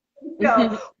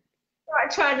 So I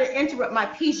try to interrupt my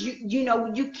peace. You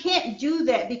know, you can't do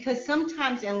that, because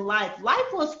sometimes in life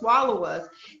will swallow us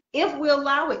if we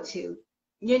allow it to.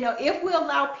 You know, if we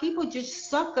allow people just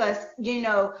suck us, you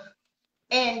know,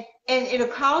 and it'll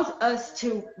cause us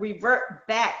to revert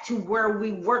back to where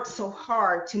we worked so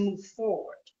hard to move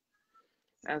forward.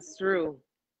 That's true.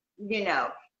 You know,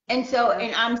 and so,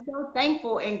 and I'm so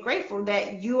thankful and grateful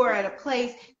that you are at a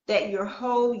place that you're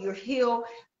whole, you're healed,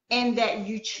 and that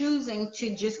you're choosing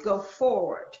to just go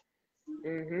forward.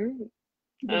 Mm-hmm.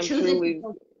 You're choosing to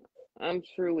go. I'm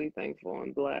truly thankful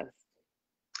and blessed.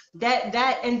 That's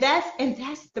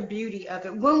the beauty of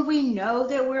it. When we know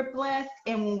that we're blessed,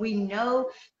 and when we know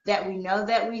that we know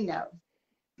that we know,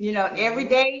 you know, every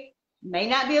day may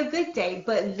not be a good day,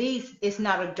 but at least it's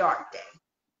not a dark day.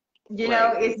 You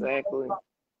know, Right, it's, exactly.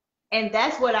 and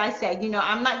that's what I say. You know,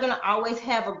 I'm not going to always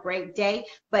have a great day,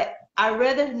 but I'd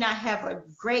rather not have a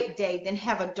great day than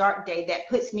have a dark day that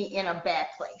puts me in a bad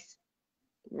place.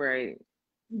 Right.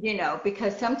 You know,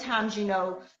 because sometimes, you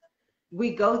know,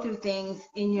 we go through things,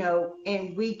 and you know,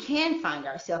 and we can find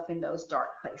ourselves in those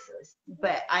dark places.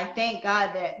 But I thank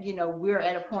God that, you know, we're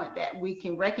at a point that we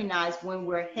can recognize when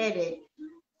we're headed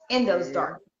in those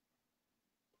dark,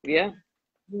 Yeah.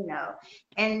 you know,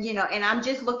 and you know, and I'm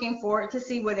just looking forward to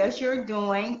see what else you're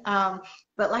doing.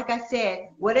 But like I said,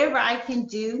 whatever I can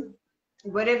do,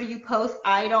 whatever you post,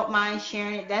 I don't mind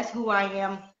sharing it. That's who I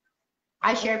am.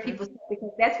 I share people's stuff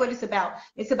because that's what it's about.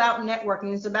 It's about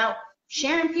networking. It's about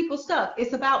sharing people's stuff.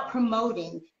 It's about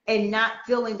promoting and not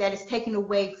feeling that it's taken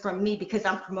away from me because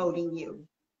I'm promoting you.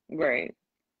 Right.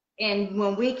 And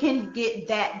when we can get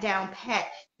that down pat,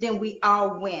 then we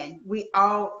all win.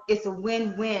 It's a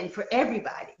win-win for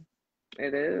everybody.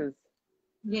 It is.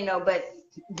 You know, but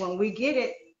when we get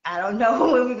it, I don't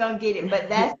know when we're gonna get it, but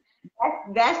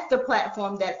that's the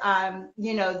platform that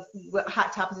you know, what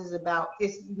Hot Topics is about,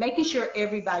 is making sure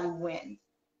everybody wins.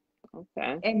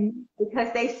 Okay. And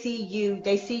because they see you,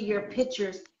 they see your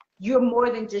pictures, you're more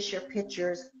than just your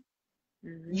pictures.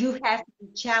 You had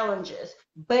challenges,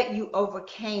 but you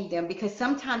overcame them, because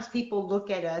sometimes people look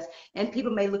at us, and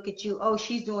people may look at you, oh,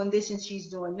 she's doing this and she's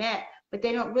doing that, but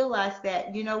they don't realize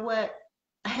that, you know what,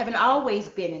 I haven't always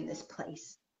been in this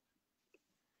place.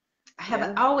 I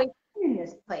haven't Yeah. always been in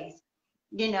this place,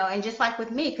 you know, and just like with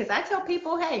me, because I tell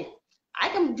people, hey, I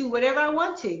can do whatever I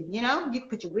want to, you know, you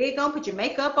put your wig on, put your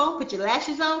makeup on, put your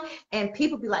lashes on, and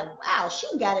people be like, wow, she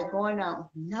got it going on.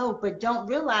 No, but don't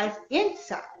realize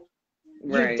inside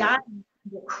you're Right. dying,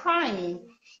 you're crying,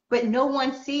 but no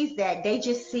one sees that. They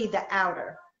just see the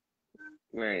outer.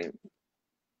 Right.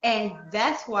 And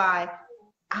that's why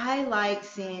I like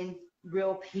seeing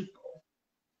real people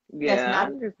that's Yeah, I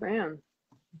understand.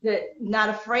 not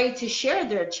afraid to share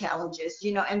their challenges,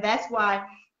 you know, and that's why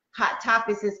Hot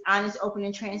Topics is honest, open,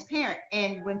 and transparent.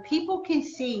 And when people can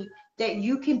see that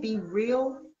you can be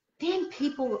real, then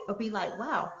people will be like,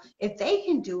 wow, if they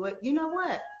can do it, you know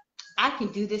what? I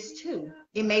can do this too.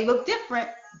 It may look different,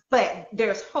 but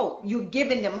there's hope. You're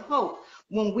giving them hope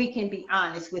when we can be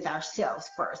honest with ourselves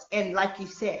first. And like you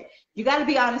said, you got to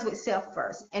be honest with self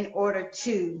first in order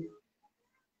to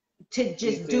You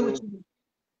just do what do.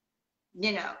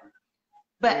 you know.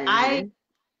 But I,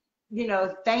 Mm-hmm. you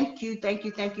know, thank you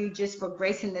just for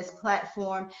gracing this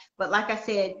platform. But like I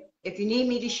said, if you need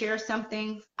me to share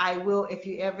something, I will. If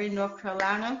you ever in North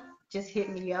Carolina, just hit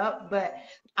me up. But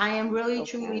I am really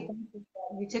truly Okay. thankful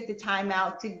that you took the time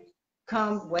out to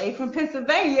come way from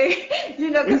Pennsylvania. You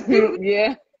know, because people,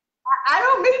 Yeah. I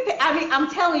don't mean, I mean, I'm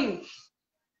telling you,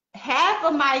 half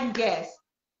of my guests,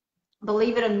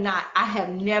 believe it or not, I have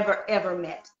never ever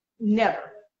met.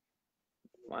 Never.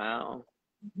 Wow.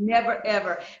 Never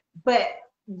ever. But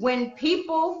when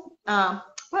people,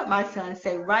 what my son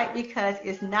say, right? Because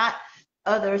it's not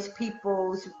others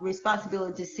people's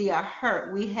responsibility to see our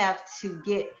hurt. We have to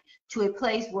get to a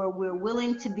place where we're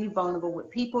willing to be vulnerable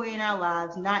with people in our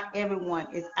lives. Not everyone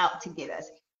is out to get us.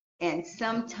 And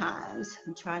sometimes,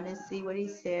 I'm trying to see what he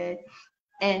said.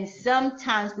 And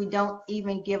sometimes we don't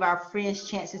even give our friends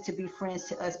chances to be friends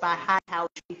to us by how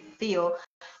we feel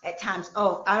at times.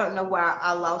 Oh, I don't know where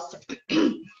I lost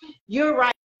her. You're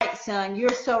right, son.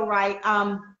 You're so right.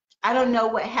 I don't know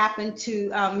what happened to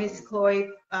Miss Chloe,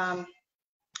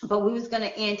 but we was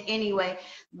gonna end anyway.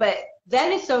 But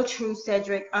that is so true,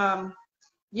 Cedric.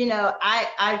 You know,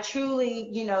 I truly,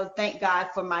 you know, thank God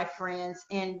for my friends,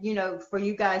 and you know, for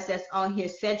you guys that's on here.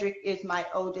 Cedric is my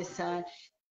oldest son,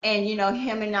 and you know,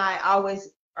 him and I always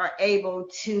are able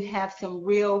to have some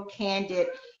real candid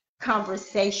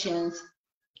conversations.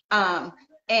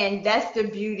 And that's the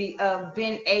beauty of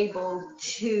being able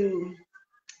to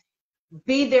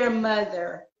be their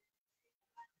mother,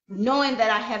 knowing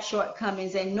that I have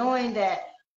shortcomings and knowing that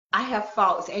I have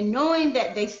faults and knowing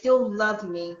that they still love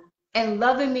me and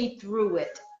loving me through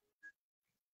it.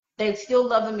 They're still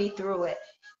loving me through it.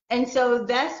 And so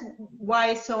that's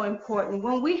why it's so important.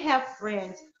 When we have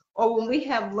friends or when we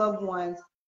have loved ones,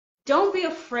 don't be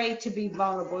afraid to be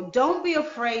vulnerable. Don't be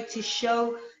afraid to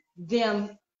show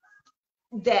them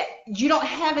that you don't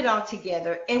have it all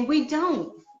together. And we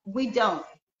don't. We don't.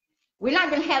 We're not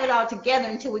going to have it all together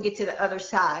until we get to the other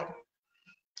side.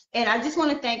 And I just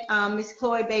want to thank Miss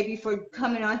Chloe Baby for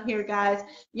coming on here, guys.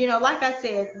 You know, like I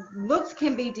said, looks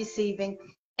can be deceiving.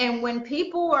 And when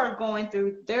people are going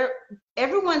through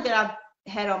everyone that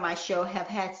I've had on my show have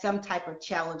had some type of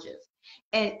challenges.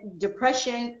 And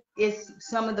depression is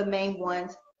some of the main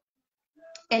ones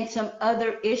and some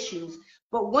other issues.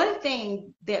 But one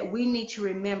thing that we need to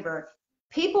remember,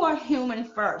 people are human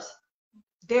first.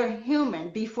 They're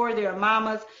human before they're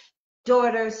mamas,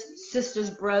 daughters, sisters,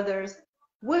 brothers.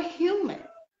 We're human.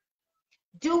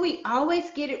 Do we always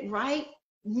get it right?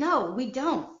 No, we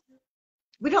don't.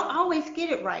 We don't always get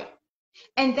it right.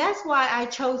 And that's why I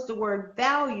chose the word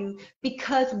value,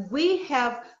 because we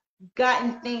have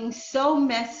gotten things so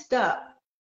messed up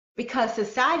because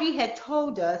society had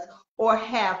told us or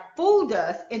have fooled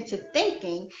us into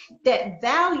thinking that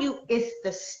value is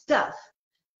the stuff.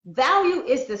 Value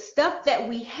is the stuff that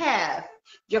we have,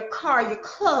 your car, your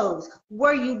clothes,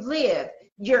 where you live,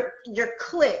 your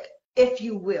clique, if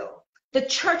you will, the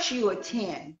church you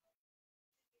attend.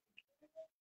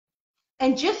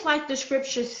 And just like the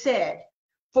scripture said,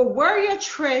 for where your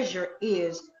treasure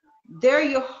is, there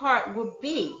your heart will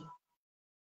be.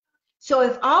 So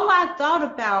if all I thought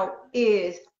about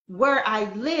is where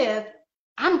I live,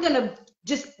 I'm going to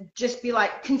just be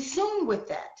like consumed with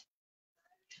that.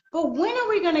 But when are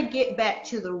we going to get back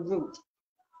to the root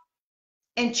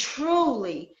and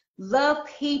truly love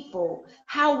people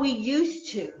how we used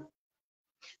to?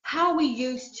 How we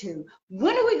used to.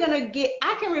 When are we going to get,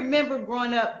 I can remember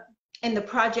growing up in the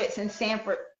projects in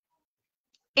Sanford,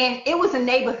 and it was a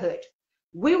neighborhood.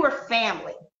 We were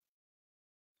family.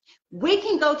 We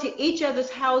can go to each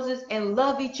other's houses and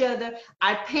love each other.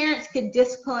 Our parents could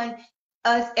discipline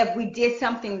us if we did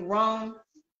something wrong.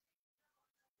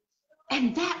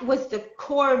 And that was the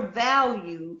core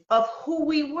value of who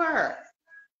we were.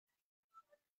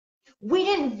 We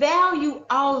didn't value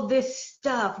all this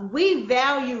stuff. We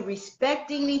value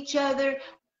respecting each other.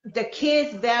 The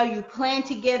kids value playing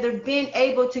together, being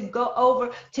able to go over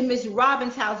to Miss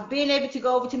Robin's house, being able to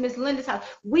go over to Miss Linda's house.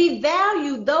 We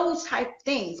value those type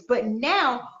things. But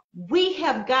now we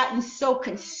have gotten so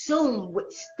consumed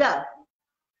with stuff.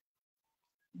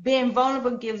 Being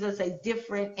vulnerable gives us a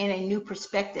different and a new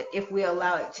perspective if we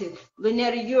allow it to.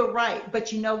 Lynetta, you're right.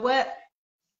 But you know what?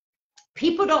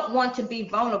 People don't want to be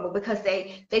vulnerable because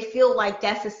they feel like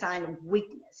that's a sign of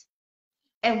weakness.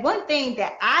 And one thing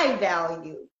that I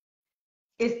value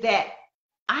is that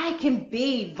I can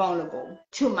be vulnerable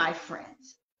to my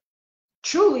friends,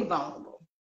 truly vulnerable.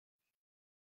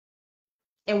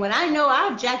 And when I know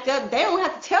I've jacked up, they don't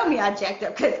have to tell me I jacked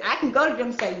up, because I can go to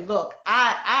them and say, look,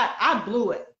 I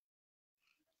blew it.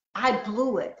 I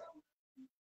blew it.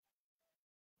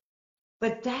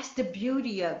 But that's the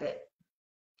beauty of it.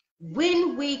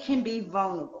 When we can be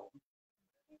vulnerable,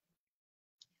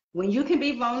 when you can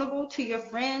be vulnerable to your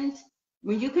friends,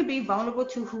 when you can be vulnerable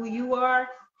to who you are,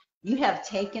 you have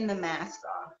taken the mask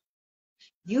off.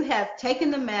 You have taken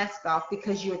the mask off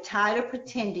because you're tired of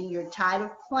pretending, you're tired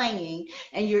of playing,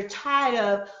 and you're tired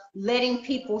of letting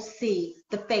people see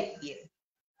the fake you.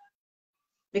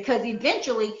 Because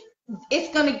eventually,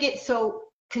 it's going to get so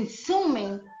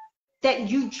consuming that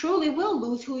you truly will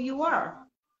lose who you are.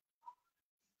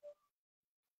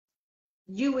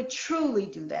 You would truly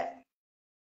do that.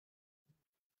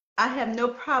 I have no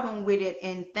problem with it,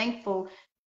 and thankful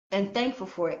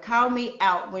for it. Call me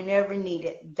out whenever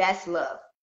needed. That's love.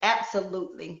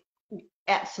 Absolutely.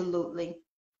 Absolutely.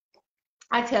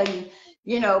 I tell you,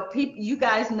 you know, people, you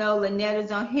guys know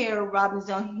Lynetta's on here, Robin's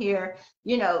on here,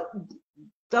 you know,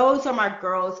 those are my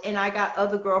girls, and I got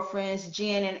other girlfriends,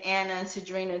 Jen and Anna and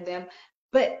Sadrina and them.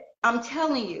 But I'm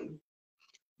telling you,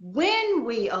 when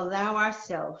we allow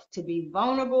ourselves to be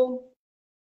vulnerable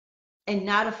and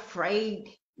not afraid,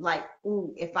 like,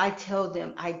 ooh, if I tell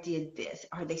them I did this,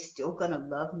 are they still gonna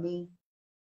love me?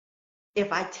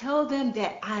 If I tell them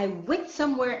that I went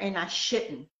somewhere and I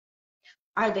shouldn't,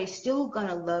 are they still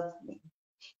gonna love me?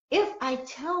 If I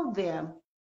tell them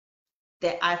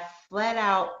that I flat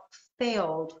out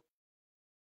failed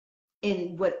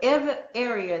in whatever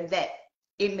area that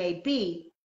it may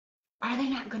be, are they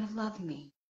not going to love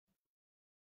me?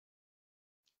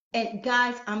 And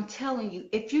guys, I'm telling you,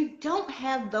 if you don't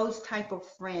have those type of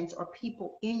friends or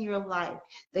people in your life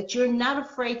that you're not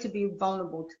afraid to be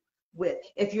vulnerable with,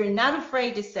 if you're not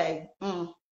afraid to say, I'm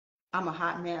a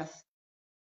hot mess,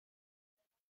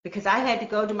 because I had to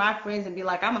go to my friends and be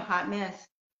like, I'm a hot mess.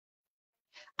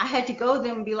 I had to go to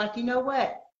them and be like, you know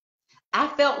what? I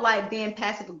felt like being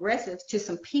passive aggressive to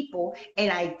some people,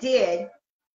 and I did.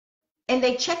 And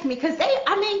they checked me because they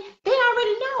already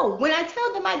know. When I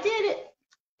tell them I did it,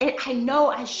 and I know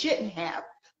I shouldn't have,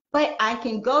 but I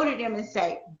can go to them and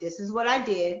say, this is what I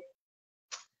did.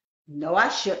 No, I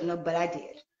shouldn't have, but I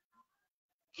did.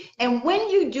 And when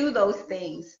you do those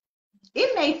things,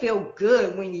 it may feel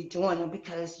good when you're doing them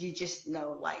because you just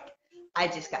know, like, I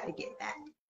just got to get back.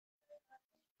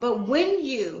 But when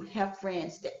you have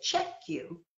friends that check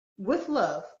you with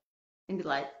love and be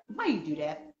like, why you do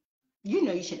that? You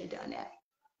know you shouldn't have done that,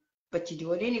 but you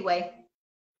do it anyway.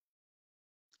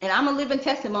 And I'm a living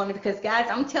testimony because, guys,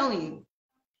 I'm telling you,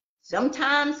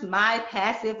 sometimes my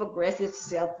passive aggressive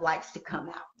self likes to come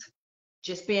out.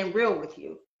 Just being real with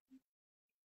you.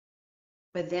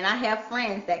 But then I have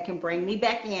friends that can bring me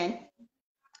back in.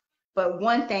 But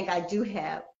one thing I do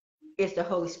have is the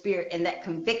Holy Spirit, and that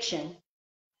conviction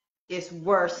is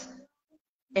worse.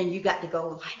 And you got to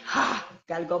go like,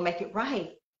 got to go make it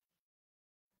right.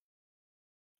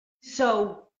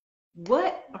 So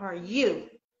what are you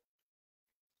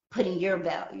putting your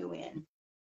value in?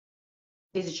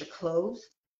 Is it your clothes?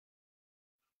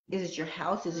 Is it your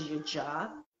house? Is it your job?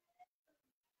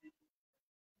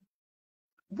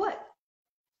 What?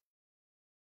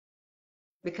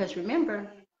 Because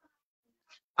remember,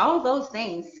 all those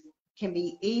things can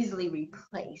be easily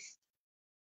replaced.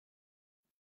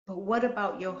 But what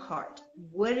about your heart?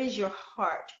 What is your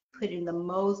heart putting the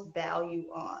most value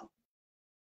on?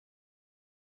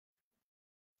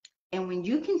 And when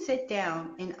you can sit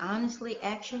down and honestly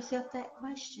ask yourself that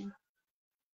question,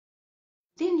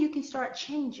 then you can start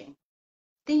changing.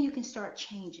 Then you can start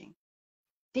changing.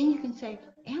 Then you can say,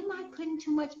 am I putting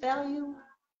too much value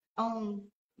on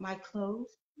my clothes?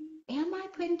 Am I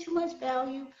putting too much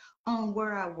value on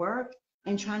where I work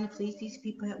and trying to please these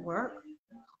people at work?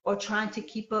 Or trying to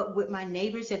keep up with my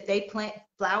neighbors? If they plant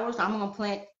flowers, I'm going to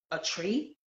plant a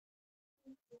tree.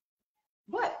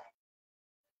 What?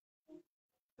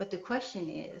 But the question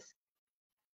is,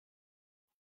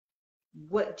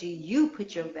 what do you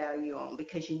put your value on?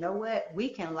 Because you know what? We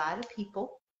can lie to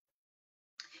people,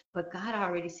 but God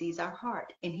already sees our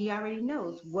heart, and he already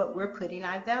knows what we're putting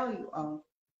our value on.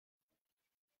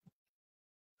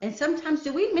 And sometimes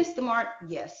do we miss the mark?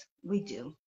 Yes, we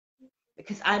do.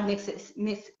 Because I miss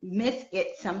it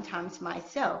sometimes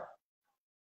myself.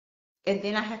 And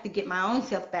then I have to get my own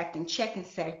self back in check and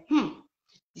say,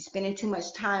 you're spending too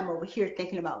much time over here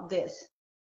thinking about this.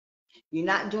 You're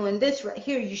not doing this right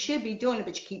here. You should be doing it,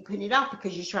 but you keep putting it off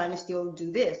because you're trying to still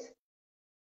do this.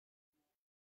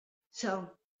 So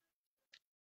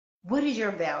what is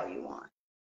your value on?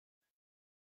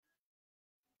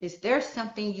 Is there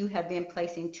something you have been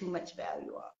placing too much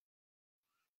value on?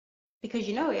 Because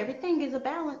you know, everything is a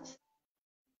balance.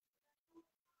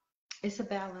 It's a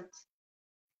balance.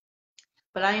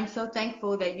 But I am so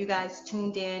thankful that you guys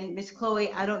tuned in. Miss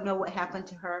Chloe, I don't know what happened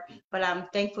to her, but I'm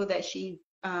thankful that she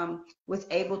was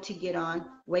able to get on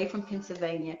way from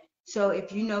Pennsylvania. So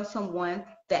if you know someone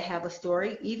that have a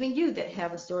story, even you that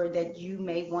have a story that you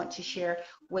may want to share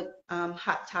with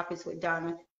Hot Topics with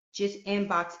Donna, just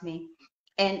inbox me.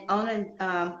 And on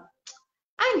a,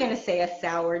 I'm going to say a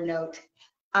sour note,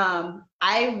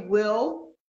 I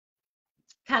will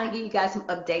kind of give you guys some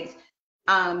updates.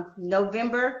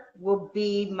 November will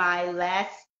be my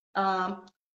last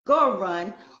go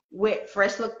run with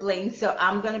Fresh Look Bling. So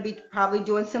I'm going to be probably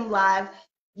doing some live,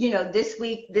 this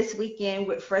weekend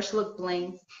with Fresh Look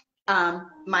Bling.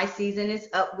 My season is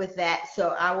up with that. So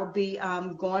I will be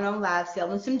going on live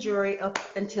selling some jewelry up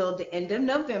until the end of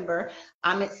November.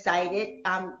 I'm excited.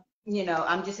 I'm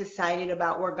just excited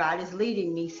about where God is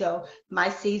leading me. So my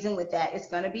season with that is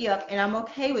going to be up, and I'm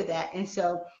okay with that. And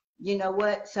so, you know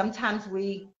what? Sometimes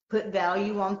we put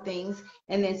value on things,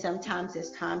 and then sometimes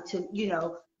it's time to,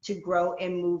 to grow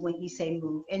and move when he say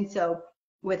move. And so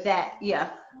with that,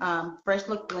 Fresh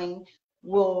Look Bling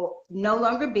will no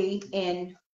longer be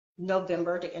in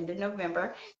November, the end of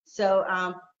November. So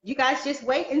you guys just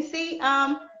wait and see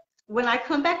when I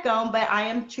come back on, but I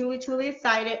am truly, truly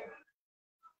excited.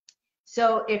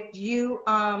 So if you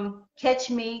catch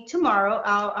me tomorrow,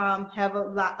 I'll have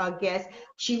a guest.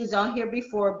 She was on here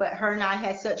before, but her and I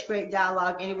had such great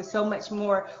dialogue, and it was so much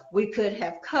more we could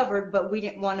have covered, but we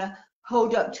didn't want to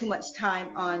hold up too much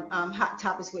time on Hot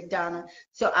Topics with Donna.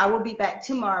 So I will be back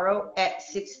tomorrow at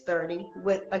 6:30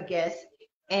 with a guest,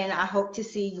 and I hope to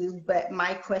see you. But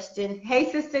my question, hey,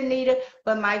 Sister Nita,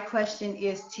 but my question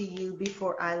is to you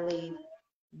before I leave.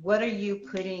 What are you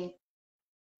putting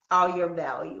all your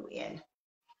value in?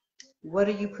 What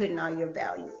are you putting all your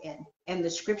value in? And the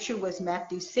scripture was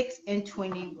Matthew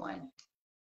 6:21.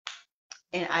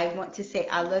 And I want to say,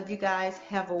 I love you guys.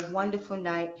 Have a wonderful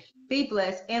night. Be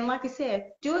blessed. And like I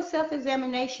said, do a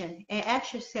self-examination and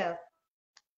ask yourself,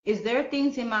 is there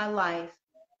things in my life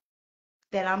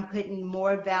that I'm putting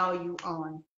more value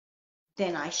on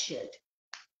than I should?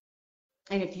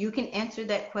 And if you can answer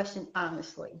that question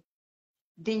honestly,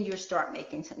 then you'll start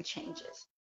making some changes.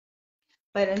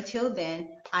 But until then,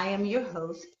 I am your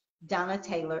host, Donna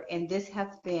Taylor, and this has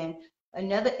been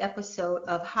another episode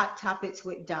of Hot Topics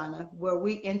with Donna, where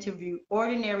we interview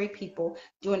ordinary people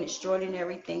doing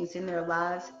extraordinary things in their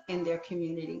lives, in their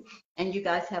community. And you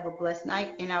guys have a blessed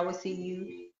night, and I will see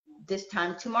you this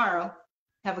time tomorrow.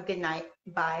 Have a good night.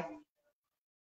 Bye.